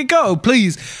 So there you go.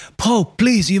 Please, Pope,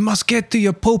 please, you must get to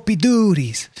your popey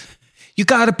duties. You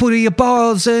gotta put your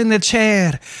balls in the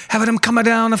chair. Have them come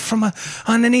down from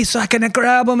underneath so I can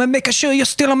grab them and make sure you're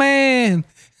still a man.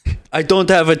 I don't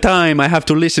have a time. I have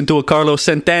to listen to a Carlos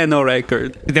Santana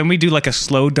record. Then we do like a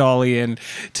slow dolly in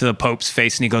to the Pope's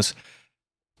face and he goes,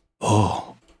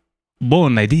 oh,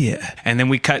 bon idea. And then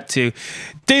we cut to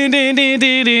din, din, din,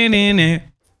 din, din, din, din.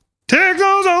 Take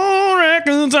those old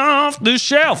records off the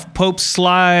shelf. Pope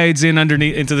slides in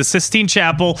underneath into the Sistine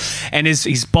Chapel, and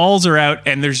his balls are out,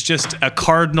 and there's just a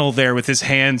cardinal there with his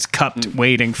hands cupped,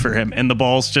 waiting for him, and the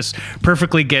balls just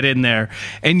perfectly get in there.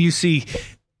 And you see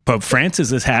Pope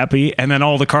Francis is happy, and then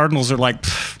all the cardinals are like,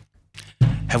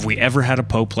 have we ever had a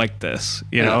pope like this?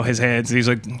 His hands. He's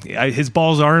like, his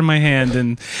balls are in my hand,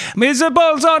 and his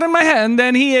balls are in my hand,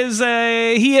 and he is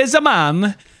a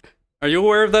man. Are you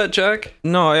aware of that, Jack?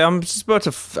 No, I'm just about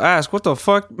to ask, what the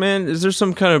fuck, man? Is there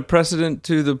some kind of precedent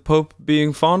to the Pope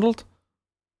being fondled?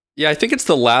 Yeah, I think it's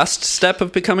the last step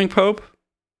of becoming Pope.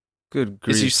 Good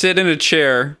grief. Is you sit in a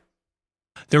chair.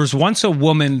 There was once a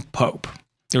woman Pope.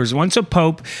 There was once a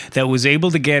Pope that was able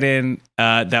to get in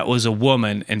that was a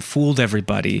woman and fooled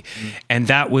everybody. And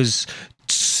that was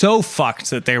so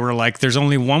fucked that they were like, there's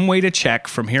only one way to check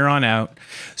from here on out.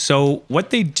 So what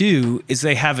they do is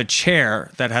they have a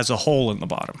chair that has a hole in the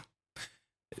bottom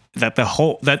that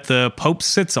the Pope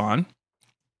sits on.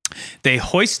 They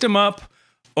hoist him up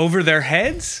over their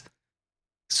heads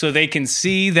so they can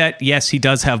see that, yes, he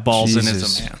does have balls in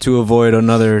his man. To avoid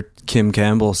another Kim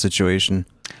Campbell situation.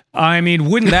 I mean,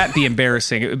 wouldn't that be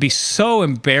embarrassing? It would be so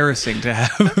embarrassing to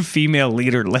have a female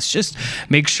leader. Let's just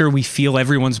make sure we feel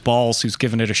everyone's balls who's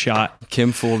given it a shot.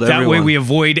 Kim fooled that everyone. That way we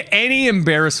avoid any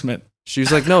embarrassment. She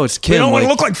was like, no, it's Kim. We don't want to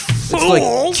look like fools. It's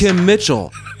like Kim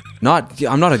Mitchell.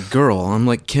 I'm not a girl. I'm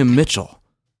like Kim Mitchell.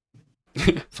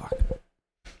 Fuck.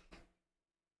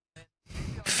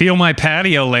 Feel my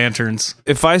patio lanterns.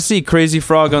 If I see Crazy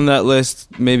Frog on that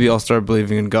list, maybe I'll start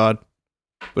believing in God.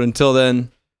 But until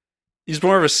then... He's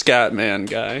more of a scat man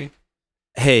guy.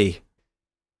 Hey,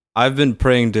 I've been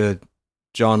praying to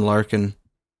John Larkin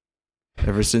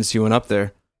ever since he went up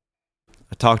there.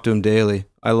 I talk to him daily.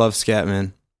 I love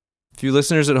Scatman. If you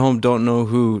listeners at home don't know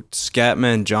who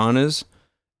Scatman John is,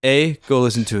 A, go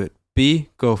listen to it. B,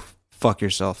 go fuck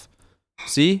yourself.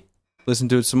 C, listen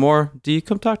to it some more. D,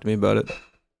 come talk to me about it.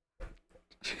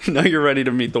 Now you're ready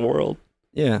to meet the world.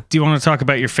 Yeah. Do you want to talk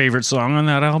about your favorite song on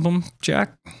that album,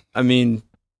 Jack? I mean,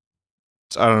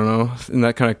 I don't know. Isn't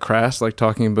that kind of crass, like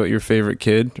talking about your favorite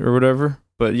kid or whatever?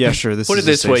 But yeah, sure. Put it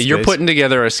this way. You're putting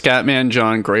together a Scatman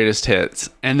John greatest hits,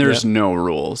 and there's no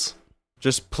rules.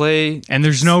 Just play. And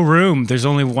there's no room. There's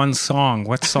only one song.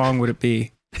 What song would it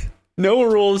be? No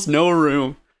rules, no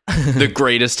room. The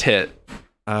greatest hit.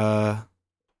 I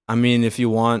mean, if you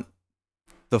want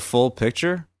the full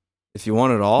picture, If you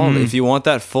want it all, if you want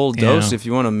that full dose, if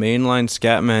you want a mainline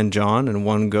Scatman John in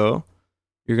one go,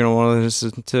 you're going to want to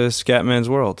listen to Scatman's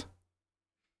World.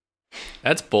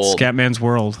 That's bold. Scatman's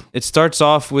World. It starts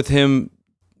off with him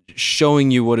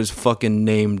showing you what his fucking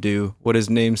name do, what his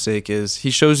namesake is.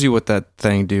 He shows you what that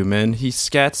thing do, man. He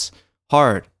scats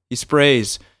hard. He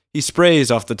sprays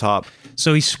off the top.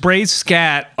 So he sprays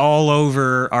scat all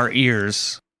over our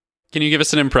ears. Can you give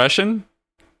us an impression?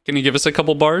 Can you give us a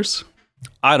couple bars?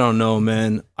 I don't know,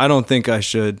 man. I don't think I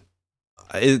should.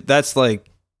 That's the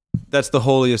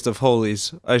holiest of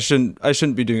holies. I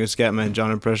shouldn't be doing a Scatman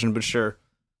John impression, but sure.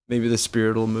 Maybe the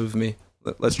spirit will move me.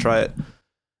 Let's try it.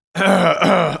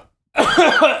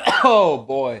 Oh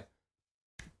boy.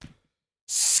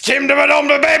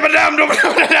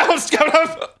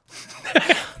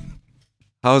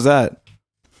 How's that?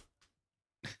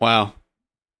 Wow.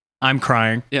 I'm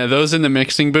crying. Yeah, those in the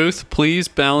mixing booth, please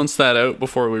balance that out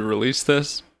before we release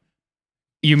this.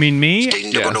 You mean me?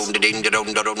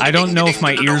 Yes. I don't know if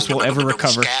my ears will ever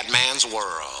recover.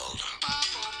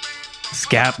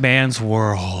 Scatman's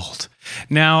World.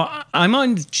 Now, I'm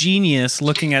on Genius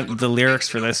looking at the lyrics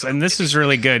for this, and this is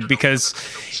really good because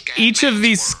each of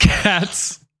these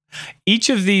scats, each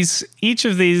of these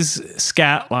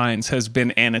scat lines has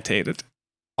been annotated.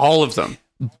 All of them.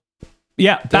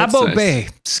 Yeah, That's Babo nice. Bay.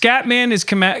 Scatman is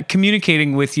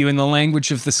communicating with you in the language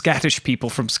of the Scottish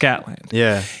people from Scotland.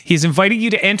 Yeah. He's inviting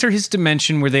you to enter his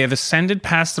dimension where they have ascended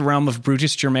past the realm of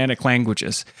brutish Germanic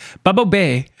languages. Babo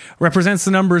Bay represents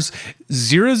the numbers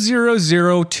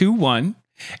 00021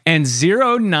 and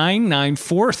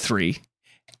 09943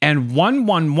 and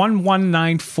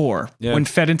 111194 when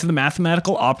fed into the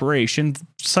mathematical operation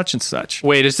such and such.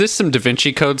 Wait, is this some Da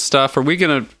Vinci Code stuff? Are we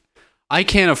going to... I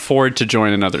can't afford to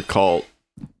join another cult.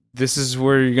 This is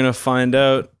where you're going to find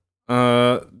out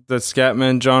that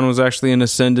Scatman John was actually an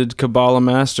ascended Kabbalah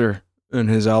master, and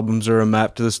his albums are a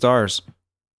map to the stars.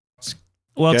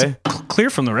 Well, Okay. it's clear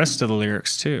from the rest of the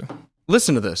lyrics, too.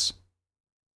 Listen to this.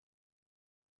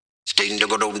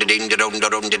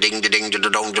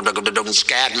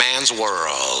 Scatman's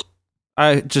World.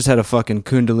 I just had a fucking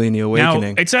Kundalini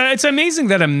awakening. Now, it's amazing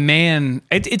that a man...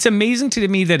 It's amazing to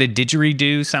me that a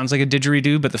didgeridoo sounds like a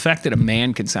didgeridoo, but the fact that a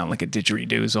man can sound like a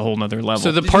didgeridoo is a whole nother level.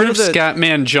 So the part of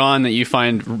Scatman John that you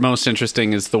find most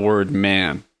interesting is the word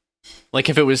man. Like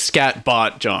if it was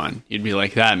Scatbot John, you'd be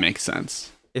like, that makes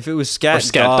sense. If it was Or Scat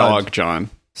Scat God, Dog John.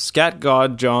 Scat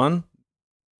God John,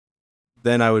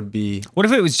 then I would be... What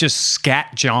if it was just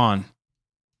Scat John?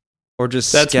 Or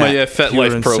just That's scat, my pure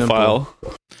FetLife and profile.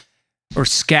 Or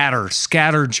Scatter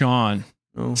John.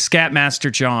 simple. Oh.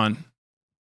 Scatmaster John.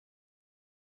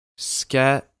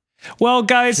 Scat. Well,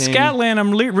 guys, King. Scatland,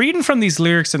 I'm reading from these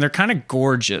lyrics and they're kind of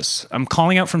gorgeous. I'm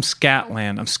calling out from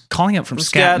Scatland. I'm calling out from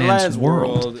Scatman's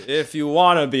World. If you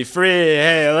want to be free,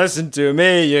 hey, listen to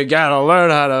me. You got to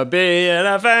learn how to be in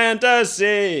a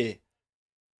fantasy.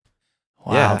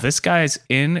 Wow, Yeah. this guy's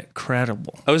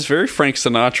incredible. I was very Frank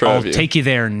Sinatra I'll of you. take you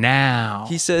there now.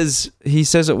 He says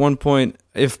at one point,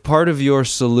 if part of your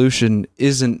solution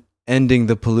isn't ending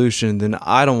the pollution, then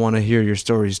I don't want to hear your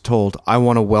stories told. I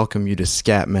want to welcome you to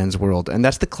Scatman's World. And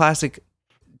that's the classic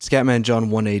Scatman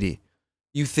John 180.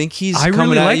 You think he's I coming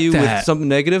really at like you that. with something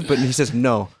negative, but he says,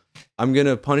 no, I'm going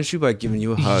to punish you by giving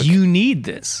you a hug. You need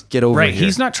this. Get over right. here.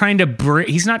 He's not trying to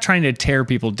he's not trying to tear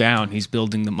people down. He's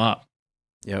building them up.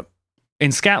 Yep.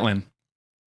 In Scatland.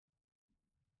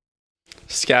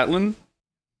 Scatland?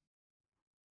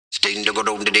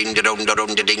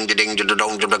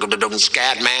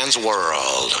 Scatman's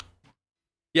World.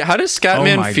 Yeah, how does Oh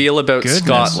Scatman my feel about goodness.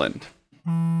 Scotland?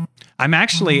 I'm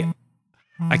actually...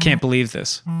 I can't believe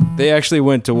this. They actually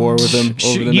went to war with him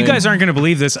over the You name. guys aren't going to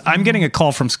believe this. I'm getting a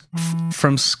call from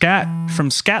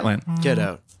Scatland. Get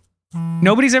out.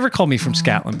 Nobody's ever called me from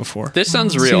Scotland before. This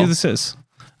sounds Let's see real. who this is.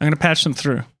 I'm going to patch them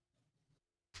through.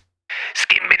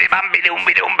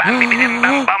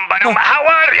 How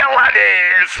are you,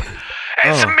 laddies?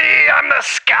 It's Oh. me, I'm the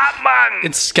Scatman.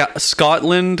 It's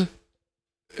Scotland.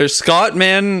 Or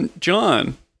Scatman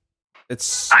John.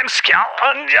 It's I'm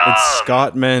Scotland John.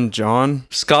 Scatman John.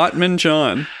 Scotman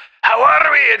John. How are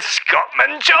we? It's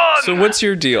Scotman John. So what's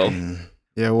your deal?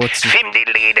 Yeah, what's your... Fim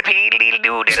diddly da peedly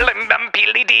doo diddle bum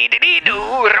peedly dee dee doo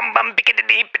rum bum pickety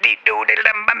dee dee doo diddle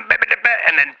bum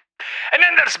and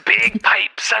then there's big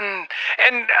pipes and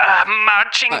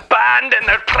marching band and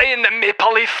they're playing the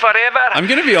Maple Leaf Forever. I'm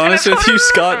going to be honest with you,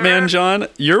 Scotman John.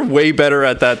 You're way better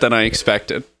at that than I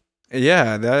expected.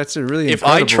 Yeah, that's a really If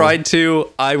I incredible- tried to,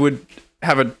 I would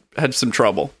had some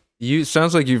trouble. You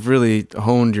sounds like you've really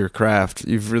honed your craft.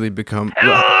 You've really become...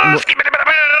 North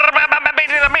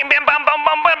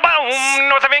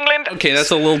of England. Okay,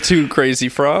 that's a little too crazy,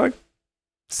 Frog.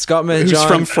 Scottman Who's John.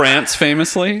 from France,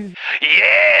 famously.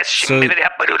 Yes. So it's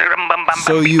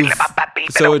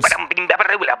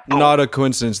not a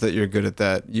coincidence that you're good at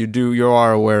that. You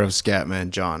are aware of Scatman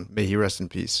John. May he rest in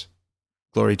peace.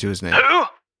 Glory to his name. Who?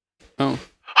 Oh.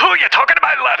 Who are you talking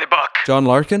about, Laddie Buck? John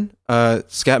Larkin.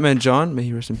 Scatman John. May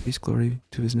he rest in peace. Glory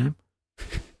to his name.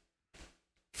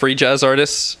 Free jazz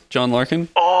artist, John Larkin.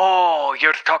 Oh,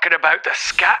 you're talking about the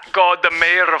scat god, the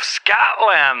mayor of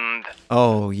Scotland.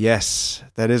 Oh, yes.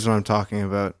 That is what I'm talking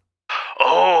about.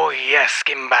 Oh, yes,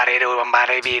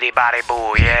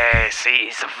 Skimbari-doo-bari-biri-bari-boo. Yes,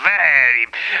 he's very,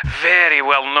 very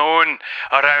well known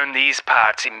around these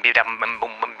parts.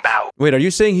 Wait, are you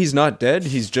saying he's not dead?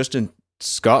 He's just in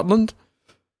Scotland?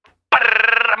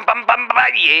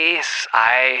 Yes,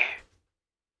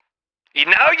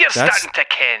 now you're starting to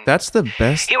ken. That's the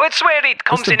best. It's where he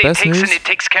comes the and he best takes news? and he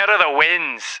takes care of the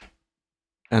winds.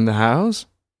 And the hows?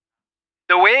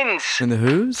 The winds. And the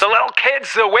who's? The little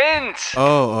kids, the winds.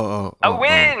 Oh. A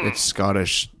win. It's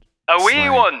Scottish. A wee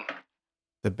slang. one.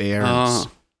 The Bears. Oh,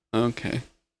 okay.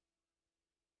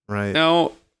 Right.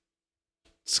 Now,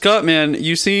 Scott, man,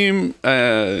 you seem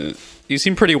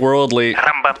pretty worldly.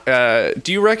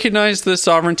 Do you recognize the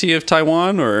sovereignty of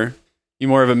Taiwan, or you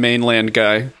more of a mainland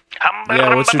guy?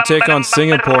 Yeah, what's your take on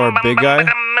Singapore, big guy?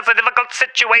 It's a difficult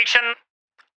situation.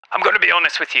 I'm going to be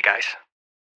honest with you guys.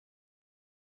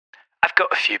 I've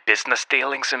got a few business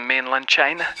dealings in mainland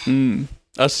China.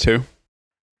 Us too.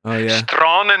 Oh, yeah.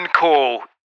 Strawn and Co.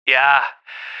 Yeah.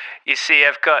 You see,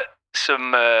 I've got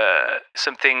some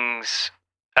things,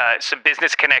 some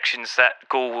business connections that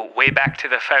go way back to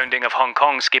the founding of Hong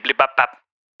Kong. Skibbly bap bap.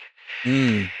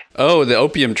 Oh, the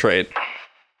opium trade.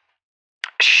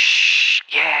 Shh.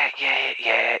 Yeah.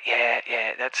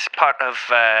 That's part of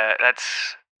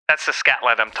that's the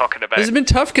Scotland I'm talking about. Has it been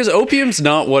tough because opium's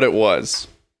not what it was?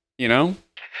 You know,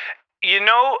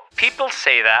 people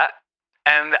say that,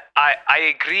 and I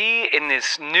agree. In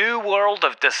this new world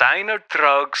of designer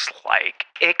drugs like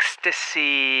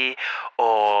ecstasy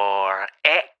or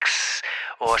X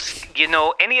or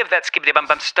any of that skibbity bum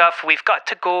bum stuff, we've got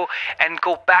to go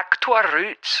back to our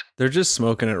roots. They're just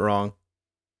smoking it wrong.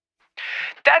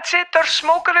 That's it. They're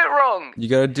smoking it wrong. You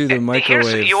gotta do the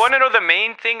microwave. You want to know the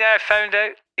main thing that I found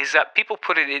out is that people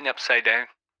put it in upside down.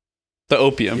 the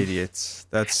opium. Idiots.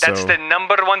 That's the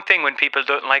number one thing when people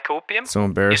don't like opium. so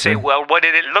embarrassing. You say, well, what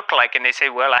did it look like? And they say,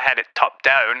 well, I had it top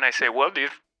down. I say, well,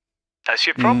 that's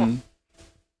your problem.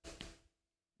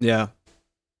 Yeah.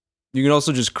 You can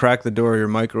also just crack the door of your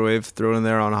microwave, throw it in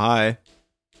there on high,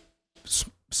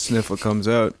 sniff what comes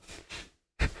out.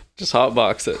 Just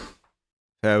hotbox it.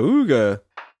 Auga.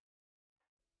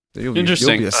 Interesting.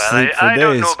 You'll be asleep for I days.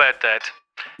 don't know about that.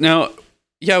 Now,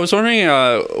 yeah, I was wondering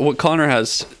what Connor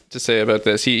has to say about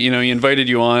this. He invited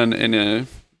you on and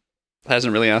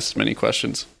hasn't really asked many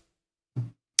questions.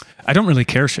 I don't really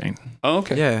care, Shane. Oh,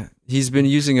 okay. Yeah, he's been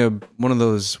using one of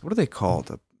those. What are they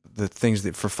called? The things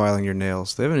for filing your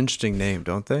nails. They have an interesting name,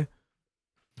 don't they?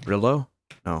 Brillo?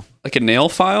 No. Like a nail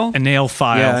file? A nail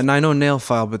file. Yeah, and I know nail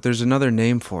file, but there's another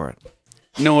name for it.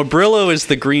 No, a Brillo is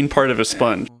the green part of a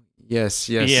sponge. Yes.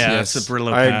 Yeah, yes. it's a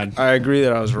Brillo pad. I agree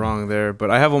that I was wrong there,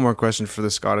 but I have one more question for the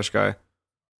Scottish guy.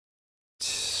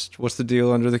 What's the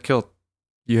deal under the kilt?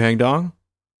 You hang dong?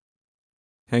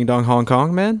 Hang dong Hong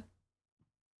Kong, man?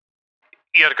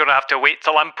 You're going to have to wait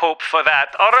till I'm Pope for that.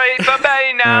 All right,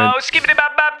 bye-bye now. See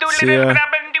ya.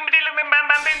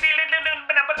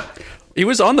 He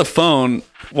was on the phone.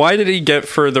 Why did he get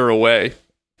further away?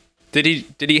 Did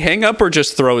he hang up or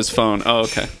just throw his phone? Oh,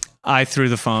 okay. I threw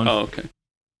the phone. Oh, okay.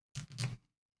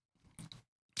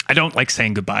 I don't like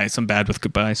saying goodbyes. I'm bad with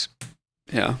goodbyes.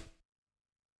 Yeah.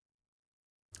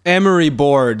 Emery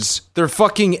boards. They're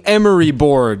fucking Emery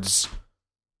boards.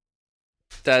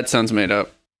 That sounds made up.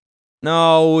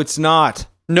 No, it's not.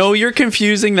 No, you're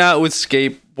confusing that with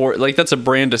skateboard. Like, that's a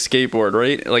brand of skateboard,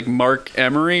 right? Like Mark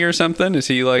Emery or something? Is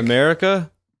he like...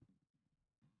 America?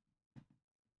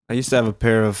 I used to have a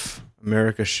pair of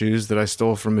America shoes that I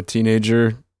stole from a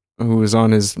teenager who was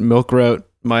on his milk route at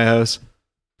my house.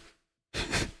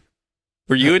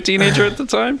 Were you a teenager at the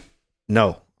time?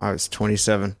 No, I was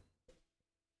 27.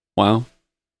 Wow.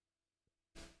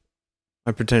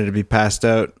 I pretended to be passed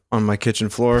out on my kitchen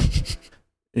floor.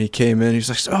 And he came in. He's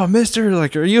like, "Oh, mister,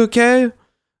 like, are you okay?"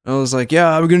 I was like,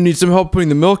 "Yeah, I'm gonna need some help putting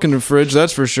the milk in the fridge,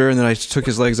 that's for sure." And then I took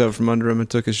his legs out from under him and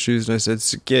took his shoes, and I said,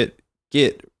 Get.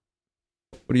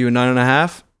 What are you, a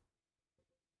 9.5?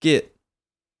 Get.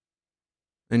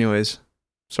 Anyways,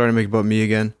 sorry to make it about me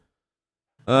again.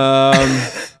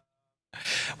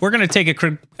 We're going to take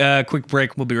a quick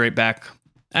break. We'll be right back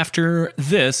after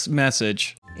this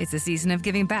message. It's a season of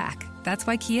giving back. That's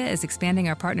why Kia is expanding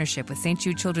our partnership with St.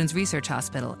 Jude Children's Research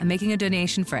Hospital and making a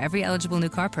donation for every eligible new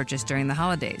car purchase during the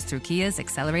holidays through Kia's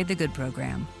Accelerate the Good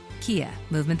program. Kia,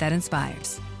 movement that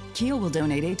inspires. Kia will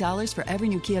donate $8 for every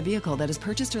new Kia vehicle that is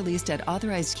purchased or leased at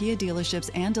authorized Kia dealerships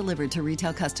and delivered to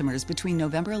retail customers between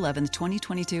November 11th,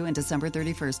 2022 and December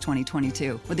 31st,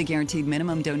 2022, with a guaranteed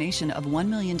minimum donation of $1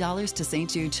 million to St.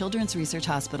 Jude Children's Research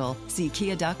Hospital. See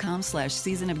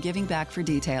kia.com/season of giving back for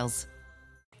details.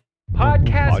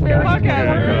 Podcast very important.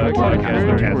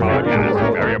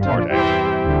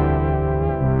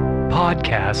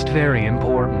 Podcast very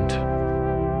important.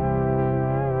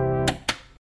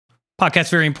 Podcast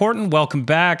very important. Welcome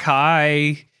back.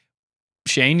 Hi,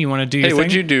 Shane. You want to do your Hey, thing?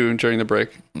 what'd you do during the break?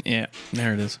 Yeah,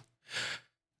 there it is.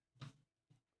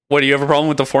 What, do you have a problem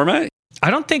with the format?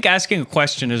 I don't think asking a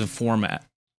question is a format.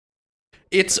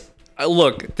 It's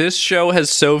look, this show has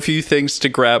so few things to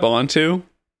grab onto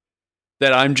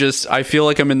that I feel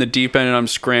like I'm in the deep end and I'm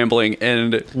scrambling.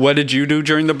 And what did you do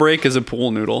during the break is a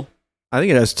pool noodle. I think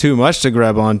it has too much to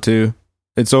grab onto.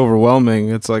 It's overwhelming.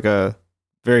 It's like a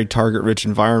very target-rich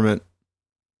environment.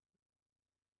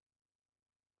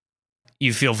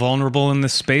 You feel vulnerable in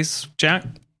this space, Jack?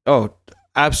 Oh,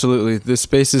 absolutely. This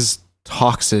space is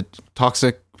toxic,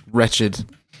 wretched,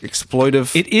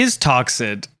 exploitive. It is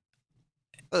toxic.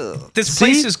 This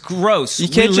place is gross. You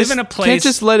can't we live in a place. Can't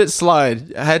just let it slide.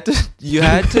 You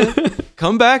had to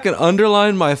come back and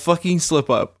underline my fucking slip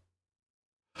up.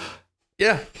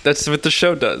 Yeah, that's what the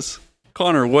show does.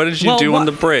 Connor, what did you do on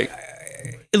the break?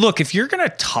 Look, if you're gonna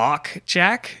talk,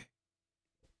 Jack,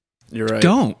 You're right.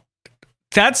 don't.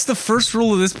 That's the first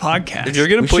rule of this podcast. If you're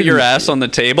gonna put your ass on the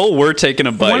table, we're taking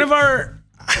a bite.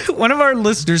 One of our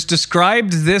listeners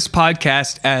described this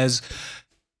podcast as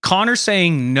Connor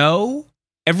saying no,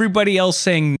 everybody else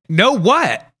saying no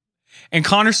what? And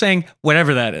Connor saying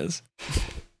whatever that is.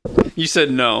 You said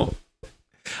no.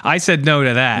 I said no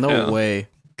to that. No way.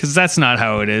 Because that's not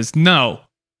how it is. No.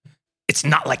 It's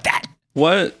not like that.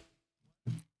 What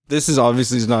This is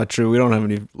obviously not true. We don't have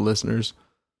any listeners.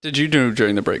 did you do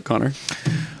during the break, Connor?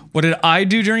 What did I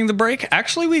do during the break?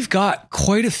 Actually, we've got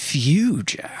quite a few,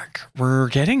 Jack. We're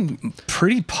getting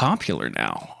pretty popular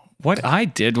now. What I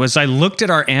did was I looked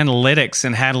at our analytics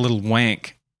and had a little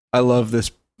wank. I love this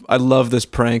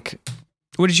prank.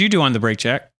 What did you do on the break,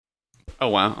 Jack? Oh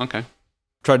wow, okay.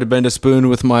 Tried to bend a spoon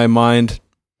with my mind.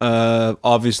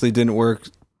 Obviously didn't work.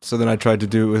 So then I tried to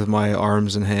do it with my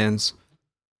arms and hands.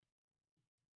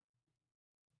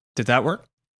 Did that work?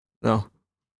 No.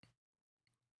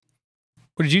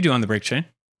 What did you do on the break, Shane?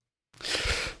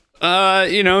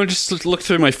 Just look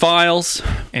through my files.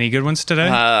 Any good ones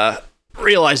today?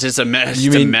 Realize it's a mess. You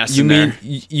It's mean a mess you in mean there.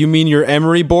 you mean your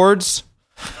emery boards?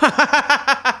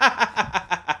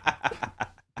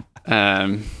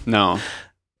 No.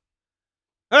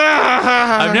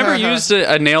 I've never used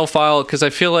a nail file because I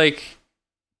feel like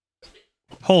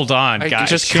Hold on, I guys. can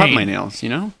just Shane, cut my nails, you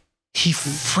know? He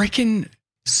freaking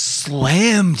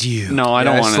slammed you. No, I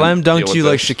don't want to. slam dunked you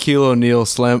like Shaquille O'Neal.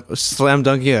 Slam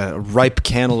dunked you a ripe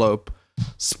cantaloupe.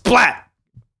 Splat.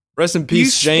 Rest in You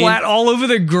peace, Shane. splat all over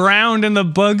the ground and the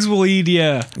bugs will eat you. You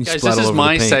Guys, splat this all is over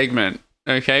my the paint. segment.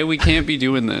 Okay, we can't be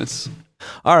doing this.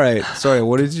 All right. Sorry.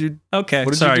 What did you? Okay,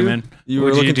 What did sorry, you do? man. You What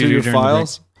were did looking do through your during the break?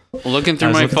 files. Looking I through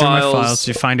was my looking through files. my files.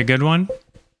 Did you find a good one?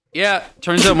 Yeah,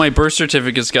 turns out my birth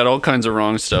certificate's got all kinds of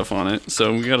wrong stuff on it,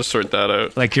 so we got to sort that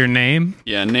out. Like your name?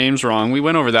 Yeah, name's wrong. We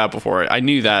went over that before. I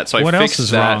knew that, so What I else fixed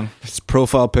is that. wrong? His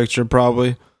profile picture,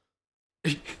 probably.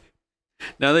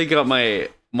 Now they got my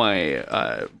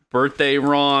birthday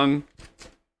wrong.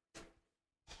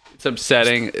 It's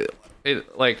upsetting.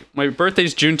 Like my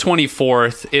birthday's June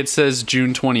 24th. It says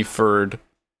June 23rd,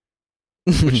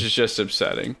 which is just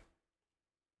upsetting.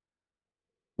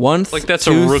 Like that's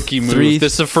a rookie move.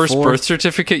 This is the first birth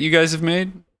certificate you guys have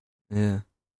made. Yeah.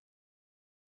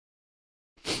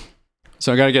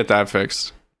 So I got to get that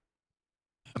fixed.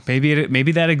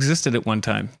 Maybe that existed at one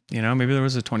time. You know, maybe there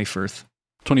was a 21st.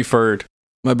 23rd.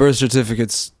 My birth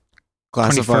certificate's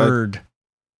classified.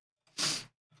 23rd.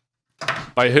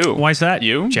 By who? Why is that?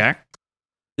 You? Jack?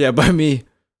 Yeah, by me.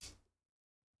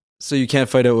 So you can't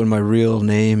find out what my real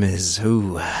name is.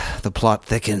 Ooh, the plot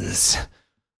thickens.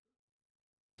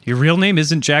 Your real name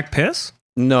isn't Jack Piss?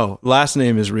 No, last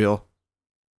name is real.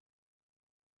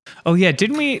 Oh, yeah.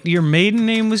 Didn't we? Your maiden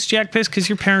name was Jack Piss because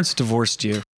your parents divorced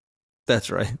you. That's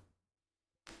right.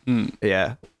 Hmm.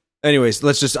 Yeah. Anyways,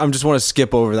 I just want to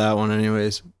skip over that one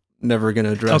anyways. Never going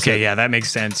to address it. Okay, yeah, that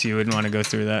makes sense. You wouldn't want to go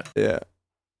through that. Yeah.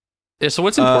 Yeah, so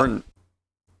what's important?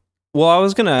 Well, I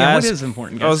was going to Yeah, ask. what is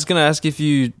important, I guys? was going to ask if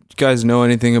you guys know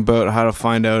anything about how to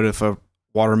find out if a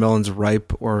watermelon's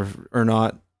ripe or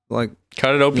not. Like,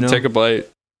 Cut it open, You know? take a bite.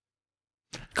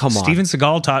 come on. Steven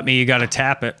Seagal taught me you got to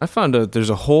tap it. I found out there's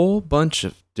a whole bunch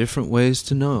of different ways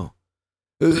to know.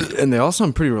 And they all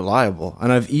sound pretty reliable.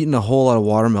 And I've eaten a whole lot of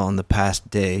watermelon the past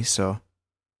day, so.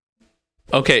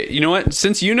 Okay, you know what?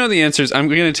 Since you know the answers, I'm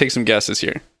going to take some guesses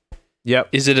here. Yep.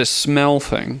 Is it a smell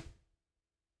thing?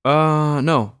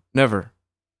 No, never.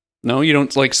 No, you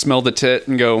don't like smell the tit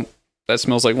and go, that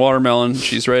smells like watermelon.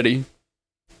 She's ready.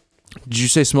 Did you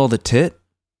say smell the tit?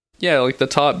 Yeah, like the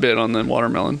top bit on the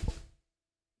watermelon.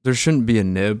 There shouldn't be a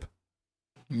nib.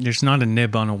 There's not a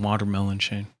nib on a watermelon,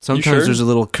 Shane. Sometimes sure? there's a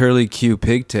little curly Q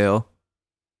pigtail.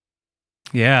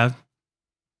 Yeah.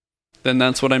 Then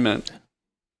that's what I meant.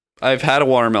 I've had a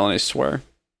watermelon, I swear.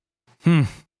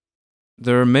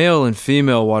 There are male and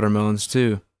female watermelons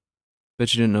too.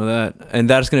 Bet you didn't know that. And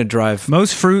that's going to drive.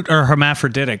 Most fruit are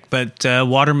hermaphroditic, but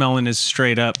watermelon is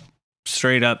straight up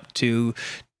to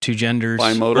genders.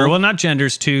 Bimodal? Or, well, not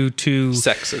genders, to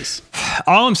Sexes.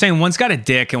 all I'm saying, one's got a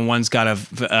dick and one's got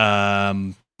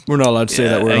a We're not allowed to say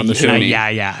that. We're on the show.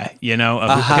 yeah, you know, a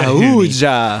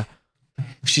Aha-ooja.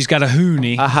 she's got a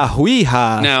hoonie.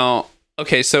 Aha-wee-ha. Now,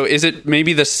 okay, so is it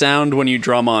maybe the sound when you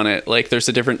drum on it? Like there's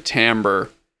a different timbre.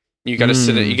 You got to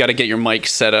sit it. You got to get your mic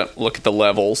set up. Look at the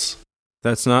levels.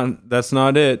 That's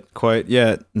not it quite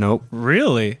yet. Nope.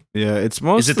 Really? Yeah, it's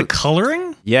most. Is it the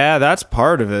coloring? Yeah, that's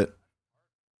part of it.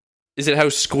 Is it how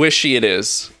squishy it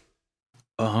is?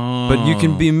 Oh. But you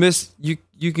can be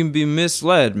you can be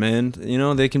misled, man. You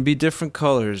know, they can be different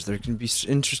colors. There can be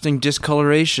interesting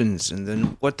discolorations, and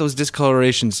then what those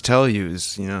discolorations tell you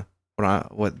is, you know,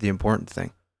 what the important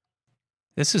thing.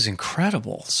 This is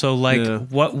incredible. So, like, Yeah.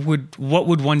 what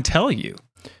would one tell you?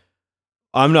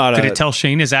 I'm not. Could it tell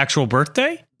Shane his actual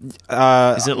birthday?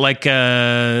 Is it like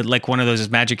one of those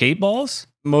Magic 8 balls?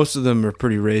 Most of them are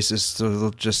pretty racist, so they'll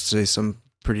just say some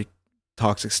pretty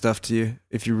toxic stuff to you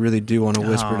if you really do want to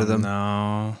whisper to them.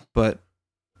 No. But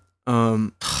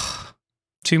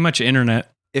Too much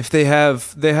internet. if they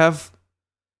have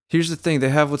here's the thing, they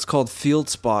have what's called field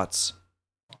spots.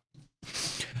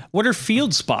 What are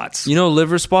field spots? You know,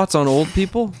 liver spots on old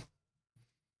people?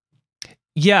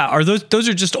 Yeah, are those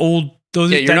are just old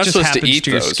those Yeah, you're that not just supposed to happens eat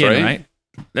to your those, skin, right? right?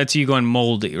 That's you going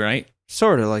moldy, right?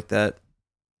 Sort of like that.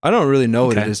 I don't really know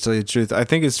what it Okay. is, to tell you the truth. I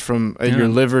think it's from Yeah. your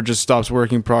liver just stops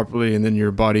working properly, and then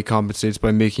your body compensates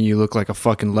by making you look like a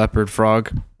fucking leopard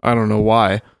frog. I don't know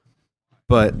why.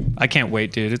 But I can't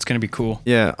wait, dude. It's going to be cool.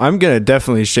 yeah, I'm going to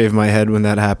definitely shave my head when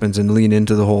that happens and lean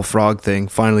into the whole frog thing.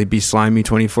 Finally be slimy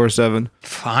 24/7.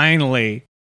 Finally.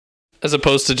 As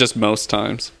opposed to just most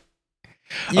times.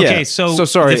 Okay, so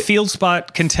sorry. the field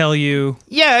spot can tell you.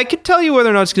 Yeah, I could tell you whether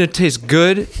or not it's going to taste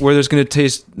good, whether it's going to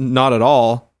taste not at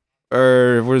all,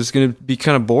 or whether it's going to be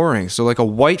kind of boring. So like a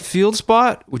white field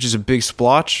spot, which is a big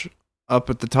splotch up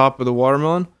at the top of the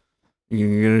watermelon, you're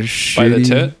going to get a shitty... By the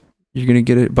tit? You're going to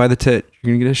get it by the tit.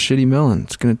 You're going to get a shitty melon.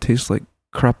 It's going to taste like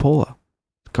crapola.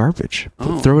 Garbage.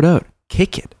 Oh. Throw it out.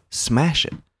 Kick it. Smash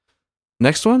it.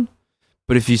 Next one.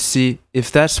 But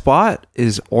if that spot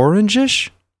is orangish,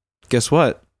 guess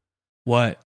what?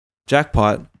 What?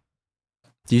 Jackpot.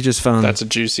 You just found... That's a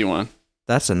juicy one.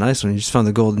 That's a nice one. You just found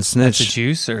the golden snitch. That's a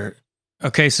juicer.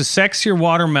 Okay, so sexier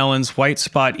watermelons, white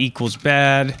spot equals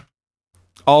bad.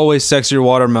 Always sexier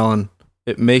watermelon.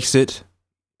 It makes it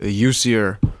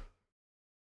juicier.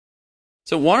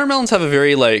 So watermelons have a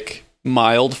very like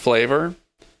mild flavor.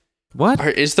 What?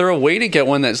 Is there a way to get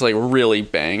one that's like really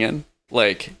banging?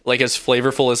 Like as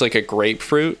flavorful as like a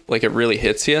grapefruit? Like it really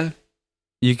hits you?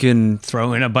 You can...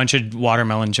 Throw in a bunch of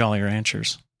watermelon Jolly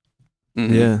Ranchers.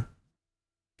 Mhm. Yeah.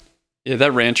 Yeah,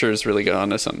 that rancher's really got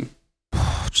onto something.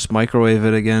 Just microwave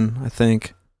it again, I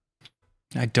think.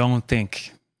 I don't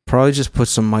think. Probably just put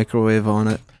some microwave on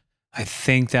it. I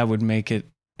think that would make it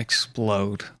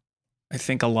explode. I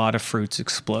think a lot of fruits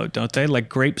explode, don't they? Like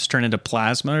grapes turn into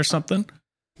plasma or something.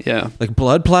 Yeah. Like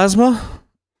blood plasma?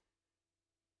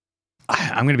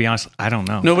 I'm going to be honest. I don't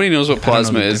know. Nobody knows what I don't know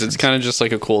plasma the is. difference. It's kind of just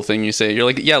like a cool thing you say. You're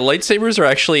like, yeah, lightsabers are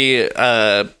actually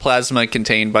plasma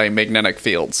contained by magnetic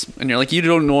fields. And you're like, you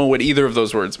don't know what either of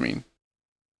those words mean.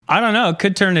 I don't know. It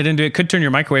could turn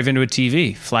your microwave into a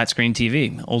TV, flat screen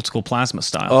TV, old school plasma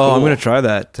style. Oh, I'm Cool. going to try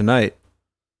that tonight.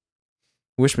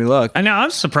 Wish me luck. And now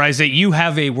I'm surprised that you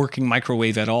have a working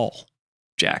microwave at all,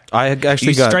 Jack. I had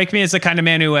actually You got... strike me as the kind of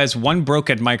man who has one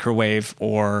broken microwave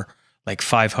or like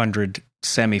 500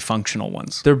 semi-functional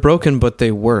ones. They're broken, but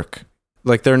they work.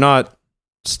 Like, they're not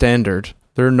standard.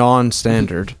 They're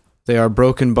non-standard. They are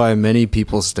broken by many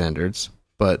people's standards,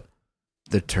 but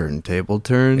the turntable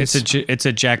turns. It's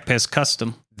a Jack Piss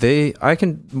custom.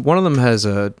 One of them has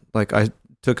I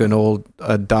took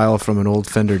a dial from an old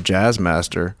Fender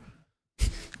Jazzmaster,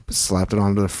 slapped it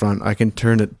onto the front. I can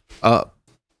turn it up,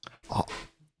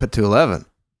 but to 11.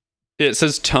 It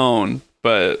says tone,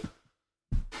 but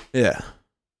Yeah.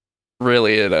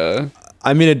 really it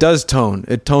I mean, it does tone.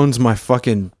 It tones my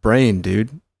fucking brain, dude.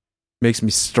 Makes me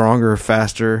stronger,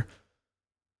 faster.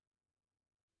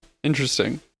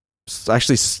 interesting. It's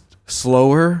actually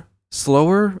slower,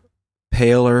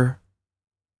 paler,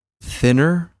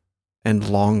 thinner, and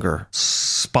longer.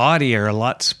 Spottier, a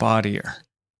lot spottier.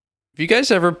 Have you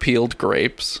guys ever peeled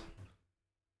grapes?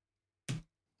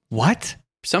 What?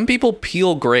 Some people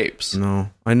peel grapes.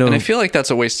 No, I know. And I feel like that's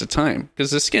a waste of time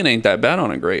because the skin ain't that bad on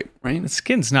a grape, right? The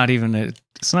skin's not even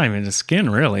it's not even a skin,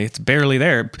 really. It's barely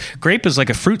there. Grape is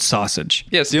like a fruit sausage.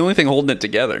 Yeah, it's the only thing holding it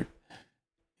together.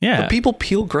 Yeah. But people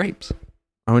peel grapes.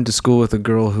 I went to school with a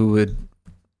girl who would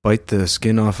bite the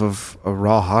skin off of a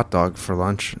raw hot dog for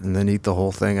lunch and then eat the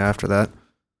whole thing after that.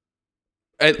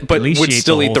 But At least would she ate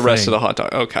still the eat the whole rest thing. of the hot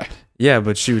dog. Okay. Yeah,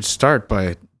 but she would start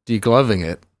by degloving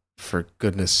it, for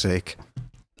goodness sake.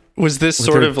 Was this With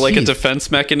sort her of like a teeth.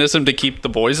 defense mechanism to keep the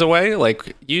boys away?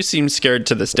 Like, you seem scared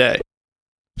to this day.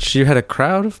 She had a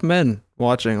crowd of men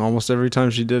watching almost every time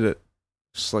she did it.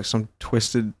 Just like some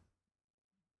twisted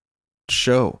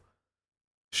show.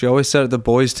 She always sat at the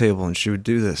boys' table and she would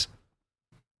do this.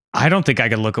 I don't think I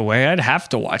could look away. I'd have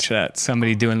to watch that.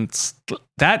 Somebody doing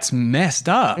that's messed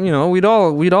up. You know, we'd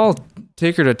all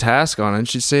take her to task on it. And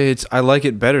she'd say, I like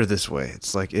it better this way.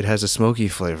 It's like it has a smoky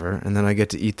flavor, and then I get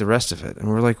to eat the rest of it. And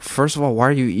we're like, first of all, why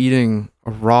are you eating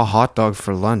a raw hot dog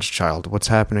for lunch, child? What's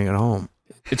happening at home?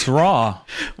 It's raw.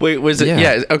 Wait, was it? Yeah.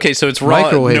 Yeah. Okay, so it's raw,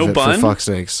 Microwave no it, bun? for fuck's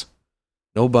sakes.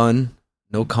 No bun,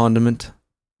 no condiment.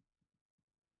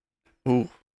 Ooh.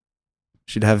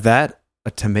 She'd have that,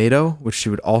 a tomato, which she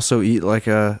would also eat like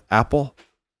a apple,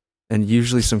 and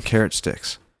usually some carrot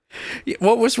sticks.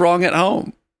 What was wrong at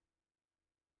home?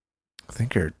 I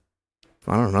think I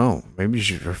don't know. Maybe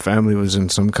her family was in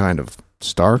some kind of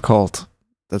star cult.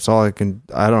 That's all I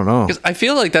don't know. Because I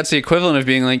feel like that's the equivalent of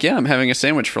being like, yeah, I'm having a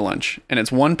sandwich for lunch, and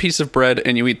it's one piece of bread,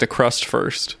 and you eat the crust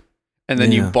first, and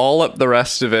then you Yeah. ball up the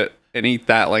rest of it and eat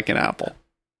that like an apple.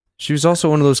 She was also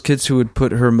one of those kids who would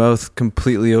put her mouth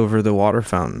completely over the water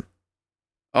fountain.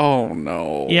 Oh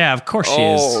no. Yeah, of course she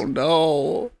Oh is.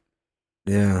 no.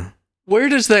 Yeah. Where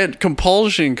does that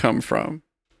compulsion come from?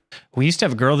 We used to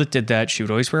have a girl that did that. She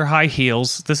would always wear high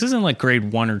heels. This isn't like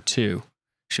grade 1 or 2.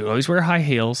 She would always wear high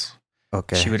heels.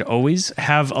 Okay. She would always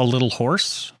have a little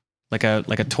horse, like a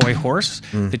toy horse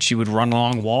that she would run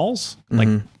along walls, like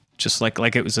just like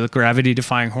it was a gravity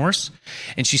defying horse.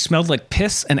 And she smelled like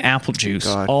piss and apple juice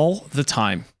God. all the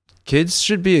time. Kids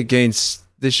should be against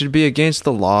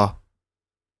the law.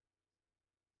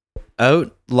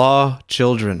 Outlaw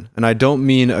children. And I don't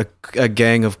mean a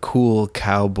gang of cool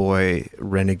cowboy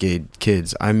renegade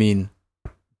kids. I mean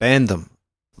ban them.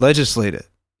 Legislate it.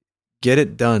 Get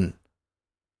it done.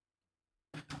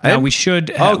 Now we should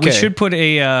put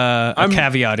a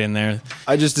caveat in there.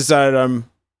 I just decided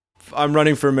I'm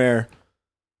running for mayor.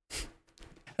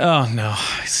 Oh no!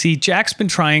 See, Jack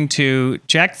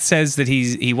says that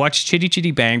he watched Chitty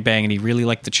Chitty Bang Bang and he really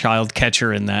liked the child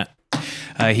catcher in that.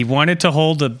 He wanted to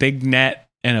hold a big net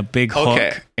and a big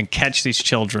hook and catch these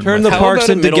children. Turn with the it. parks about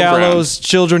a into middle gallows,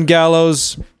 children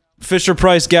gallows, Fisher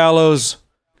Price gallows,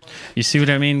 You see what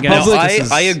I mean, guys? Now,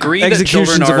 Public I agree that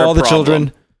executions children of are all a the problem.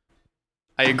 children.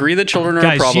 I agree that children are a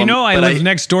Guys, problem. you know I but live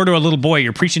next door to a little boy.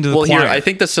 You're preaching to the Well, choir. here, I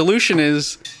think the solution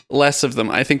is less of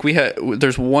them. I think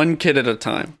there's one kid at a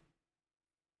time.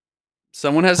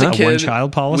 Someone has a A kid.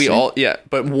 one-child policy?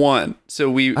 But one. So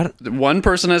one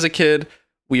person has a kid.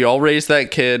 We all raise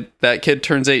that kid. That kid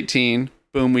turns 18.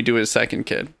 Boom, we do his second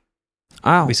kid.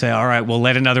 Ow. We say, all right, we'll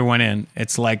let another one in.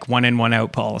 It's like 1 in, 1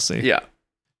 out policy. Yeah.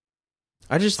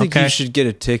 I just think Okay. you should get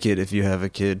a ticket if you have a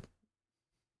kid.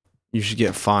 You should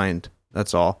get fined.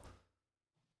 That's all.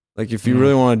 Like if you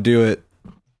really want to do it,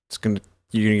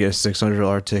 you're gonna get a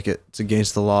 $600 ticket. It's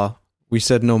against the law. We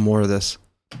said no more of this.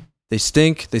 They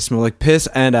stink. They smell like piss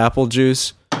and apple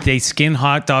juice. They skin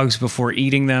hot dogs before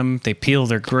eating them. They peel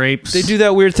their grapes. They do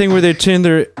that weird thing where they turn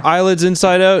their eyelids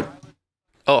inside out.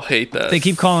 Oh, hate that. They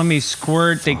keep calling me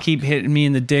squirt. They keep hitting me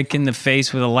in the dick in the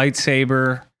face with a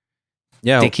lightsaber.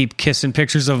 Yeah. They keep kissing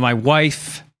pictures of my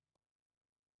wife.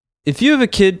 If you have a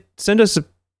kid, send us a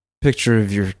picture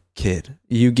of your kid.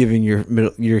 You giving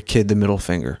your kid the middle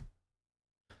finger.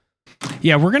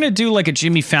 Yeah, we're going to do like a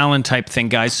Jimmy Fallon type thing,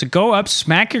 guys. So go up,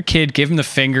 smack your kid, give him the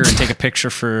finger, and take a picture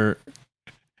for...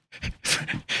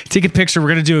 Take a picture. We're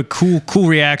going to do a cool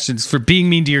reactions for being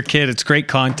mean to your kid. It's great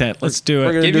content. Let's do We're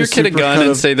it. gonna Give do your kid a super gun cut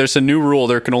and of- say there's a new rule.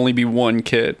 There can only be one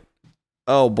kid.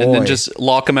 Oh boy. And then just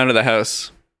lock him out of the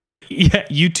house. Yeah,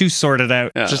 you two sort it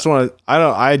out. Yeah. Just want to.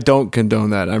 I don't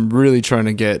condone that. I'm really trying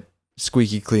to get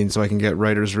squeaky clean so I can get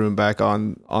Writer's Room back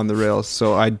on the rails.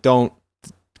 So I don't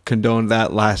condone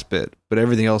that last bit, but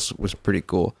everything else was pretty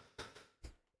cool.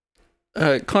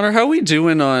 Connor, how are we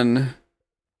doing on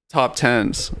top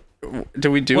 10s?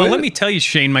 Do we do it? Well, let me tell you,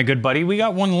 Shane, my good buddy, we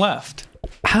got one left.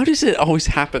 How does it always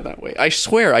happen that way? I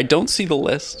swear, I don't see the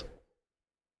list.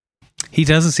 He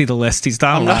doesn't see the list. He's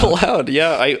not I'm allowed. not allowed.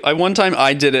 Yeah, I one time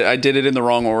I did it. I did it in the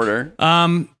wrong order.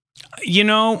 You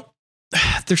know,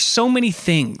 there's so many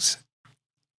things.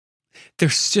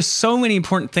 There's just so many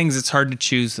important things. It's hard to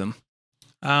choose them.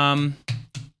 I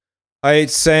ate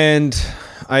sand.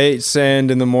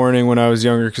 In the morning when I was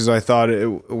younger because I thought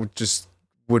it just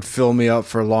would fill me up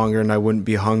for longer and I wouldn't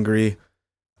be hungry.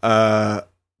 But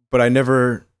I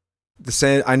never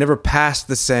passed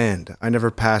the sand.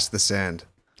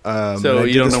 So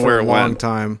you don't know where it went.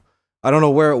 Time. I don't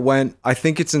know where it went. I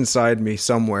think it's inside me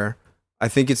somewhere. I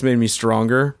think it's made me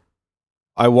stronger.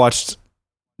 I watched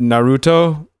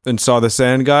Naruto and saw the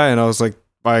sand guy, and I was like,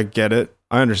 I get it.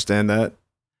 I understand that.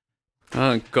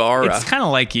 Gaara. It's kind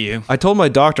of like you. I told my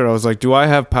doctor, I was like, do I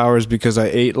have powers because I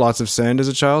ate lots of sand as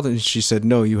a child? And she said,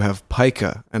 no, you have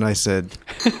pica. And I said,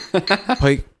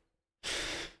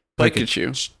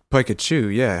 Pikachu.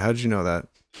 Pikachu, yeah. How did you know that?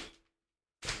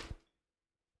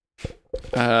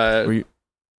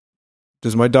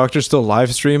 Does my doctor still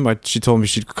live stream? She told me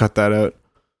she'd cut that out.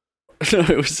 No,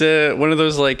 it was one of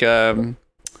those like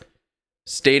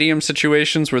stadium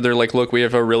situations where they're like, look, we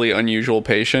have a really unusual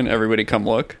patient. Everybody come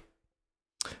look.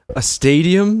 A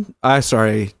stadium?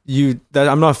 Sorry.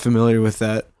 I'm not familiar with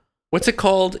that. What's it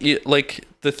called? Like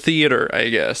the theater, I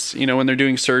guess. You know, when they're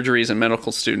doing surgeries and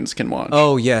medical students can watch.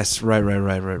 Oh, yes.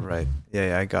 Right.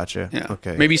 Yeah, I gotcha. Yeah.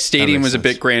 Okay. Maybe stadium was sense. a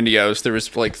bit grandiose. There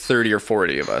was like 30 or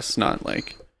 40 of us, not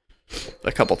like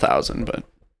a couple thousand, but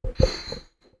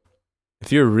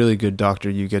if you're a really good doctor,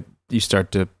 you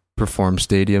start to perform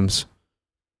stadiums.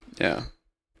 yeah.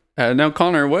 Now,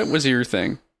 Connor, what was your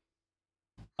thing?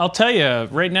 I'll tell you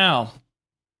right now.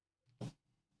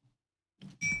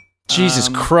 Jesus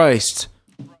Christ.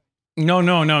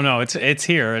 No. It's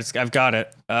here. I've got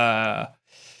it.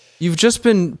 You've just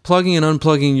been plugging and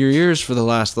unplugging your ears for the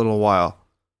last little while.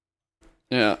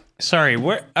 Yeah. Sorry,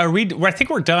 where are we? I think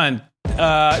we're done.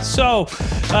 Top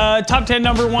 10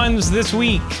 number ones this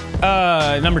week.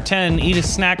 Number 10, eat a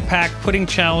snack pack pudding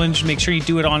challenge. Make sure you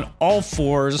do it on all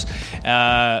fours.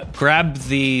 Grab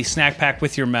the snack pack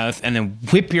with your mouth and then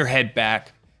whip your head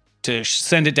back to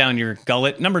send it down your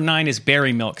gullet. Number 9 is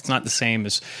berry milk. It's not the same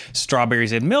as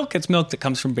strawberries and milk. It's milk that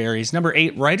comes from berries. Number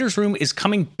 8, Writer's Room is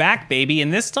coming back, baby.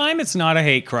 And this time it's not a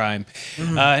hate crime.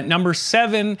 Number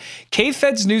 7,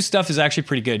 K-Fed's new stuff is actually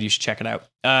pretty good. You should check it out.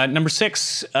 Number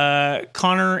 6,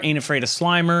 Connor ain't afraid of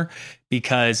Slimer,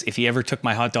 because if he ever took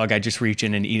my hot dog, I'd just reach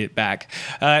in and eat it back.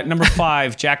 Number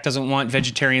 5, Jack doesn't want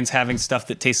vegetarians having stuff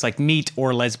that tastes like meat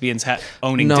or lesbians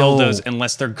owning dildos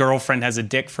unless their girlfriend has a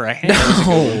dick for a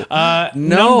hand.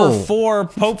 Number 4,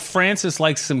 Pope Francis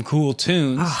likes some cool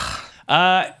tunes.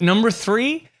 Number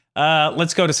 3,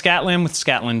 let's go to Scatland with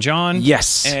Scatland John.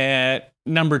 Yes.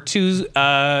 Number 2,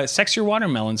 Sex Your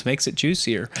Watermelons makes it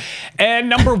juicier. And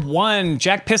number 1,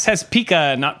 Jack Piss has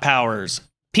Pika, not powers.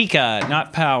 Pika,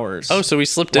 not powers. Oh, so we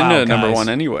slipped into number 1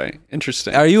 anyway.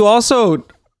 Interesting. Are you also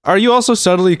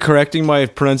subtly correcting my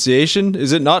pronunciation?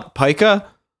 Is it not Pika?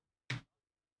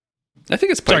 I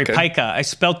think it's Pika. Sorry, Pika. I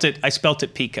spelt it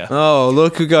Pika. Oh,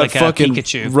 look who got Like fucking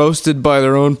Pikachu. roasted by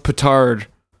their own petard.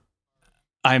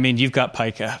 I mean, you've got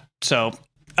Pika. So,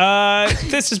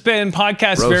 this has been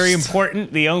Podcast Roast. Very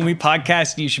Important, the only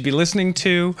podcast you should be listening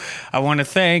to. I want to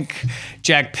thank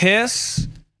Jack Piss,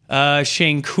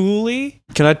 Shane Cooley.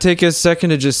 Can I take a second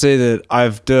to just say that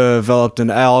I've developed an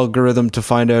algorithm to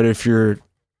find out if you're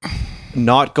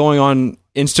not going on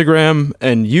Instagram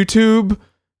and YouTube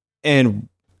and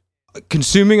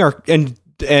consuming our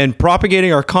and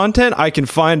propagating our content? I can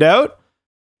find out.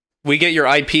 We get your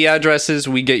IP addresses.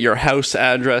 We get your house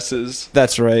addresses.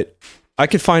 That's right. I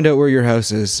could find out where your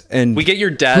house is, and We get your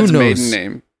dad's maiden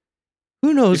name.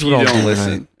 Who knows If what you I'll don't do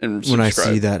listen and when I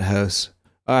subscribe. see that house.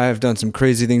 I have done some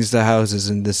crazy things to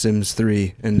houses in The Sims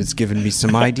 3, and it's given me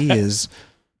some ideas.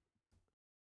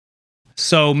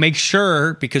 So make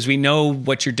sure, because we know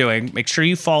what you're doing, make sure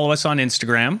you follow us on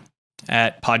Instagram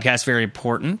at Podcast Very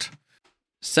Important.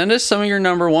 Send us some of your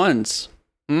number ones,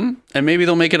 and maybe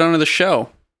they'll make it onto the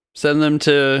show. Send them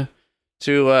to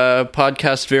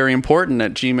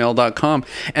podcastveryimportant@gmail.com.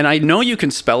 And I know you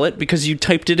can spell it because you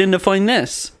typed it in to find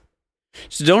this.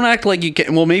 So don't act like you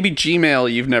can. Well, maybe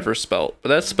Gmail you've never spelt, but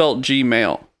that's spelled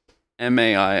Gmail.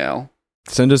 Mail.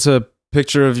 Send us a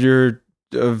picture of your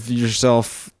of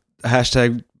yourself,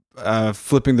 hashtag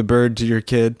flipping the bird to your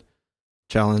kid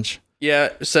challenge. Yeah,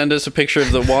 send us a picture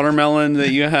of the watermelon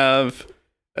that you have.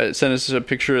 Send us a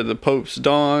picture of the Pope's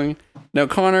dong. Now,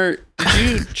 Connor, did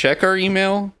you check our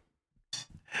email?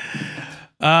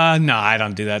 No, I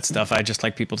don't do that stuff. I just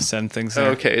like people to send things there.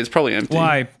 Okay, it's probably empty.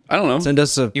 Why? I don't know. Send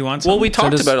us a. You want some? Well, we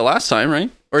talked about it last time, right?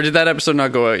 Or did that episode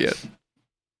not go out yet?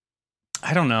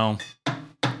 I don't know.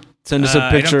 Send us a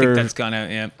picture. I don't think that's gone out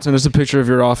yet. Send us a picture of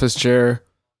your office chair.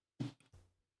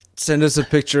 Send us a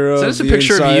picture of. Send us a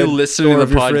picture of you listening to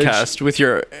the podcast with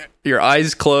your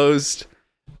eyes closed,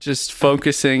 just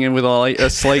focusing and with a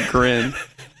slight grin.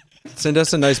 Send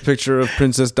us a nice picture of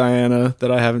Princess Diana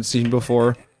that I haven't seen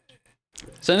before.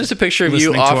 Send us a picture of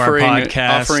you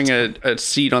offering a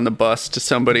seat on the bus to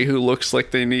somebody who looks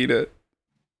like they need it.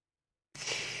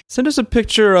 Send us a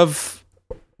picture of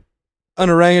an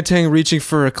orangutan reaching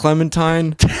for a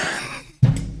clementine.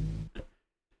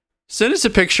 Send us a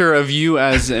picture of you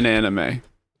as an anime. All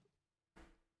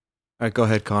right, go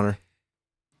ahead, Connor.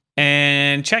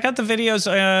 And check out the videos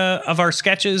of our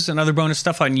sketches and other bonus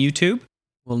stuff on YouTube.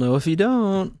 We'll know if you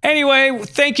don't. Anyway,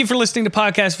 thank you for listening to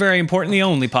Podcast Very Important, the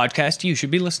only podcast you should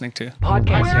be listening to.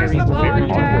 Podcast Very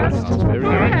Important.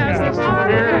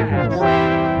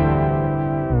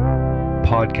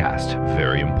 Podcast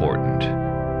Very Important.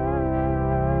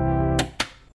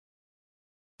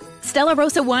 Stella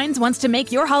Rosa Wines wants to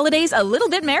make your holidays a little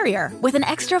bit merrier with an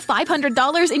extra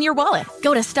 $500 in your wallet.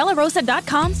 Go to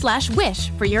stellarosa.com/wish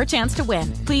for your chance to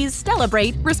win. Please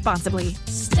celebrate responsibly.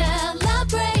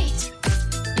 Celebrate.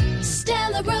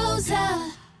 Stella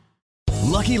Rosa.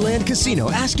 Lucky Land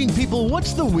Casino asking people,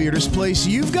 what's the weirdest place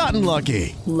you've gotten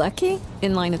lucky? Lucky?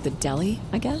 In line at the deli,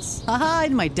 I guess? Aha,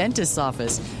 in my dentist's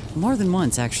office. More than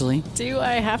once, actually. Do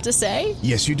I have to say?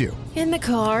 Yes, you do. In the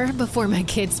car before my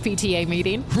kids' PTA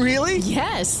meeting. Really?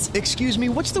 Yes. Excuse me,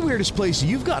 what's the weirdest place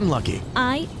you've gotten lucky?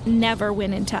 I never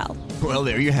win and tell. Well,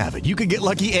 there you have it. You can get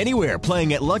lucky anywhere,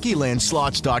 playing at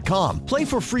LuckyLandSlots.com. Play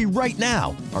for free right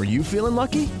now. Are you feeling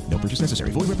lucky? No purchase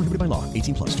necessary. Void where prohibited by law.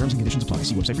 18+. Terms and conditions apply.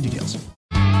 See website for details.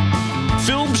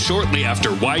 Filmed shortly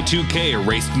after Y2K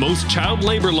erased most child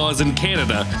labor laws in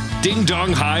Canada, Ding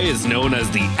Dong High is known as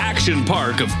the action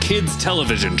park of kids'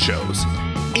 television shows.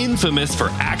 Infamous for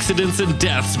accidents and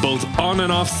deaths both on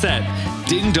and off set,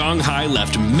 Ding Dong High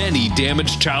left many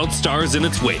damaged child stars in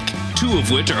its wake, 2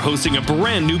 of which are hosting a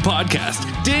brand new podcast,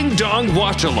 Ding Dong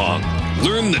Watch Along.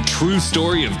 Learn the true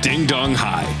story of Ding Dong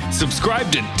High.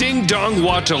 Subscribe to Ding Dong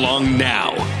Watch Along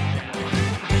now.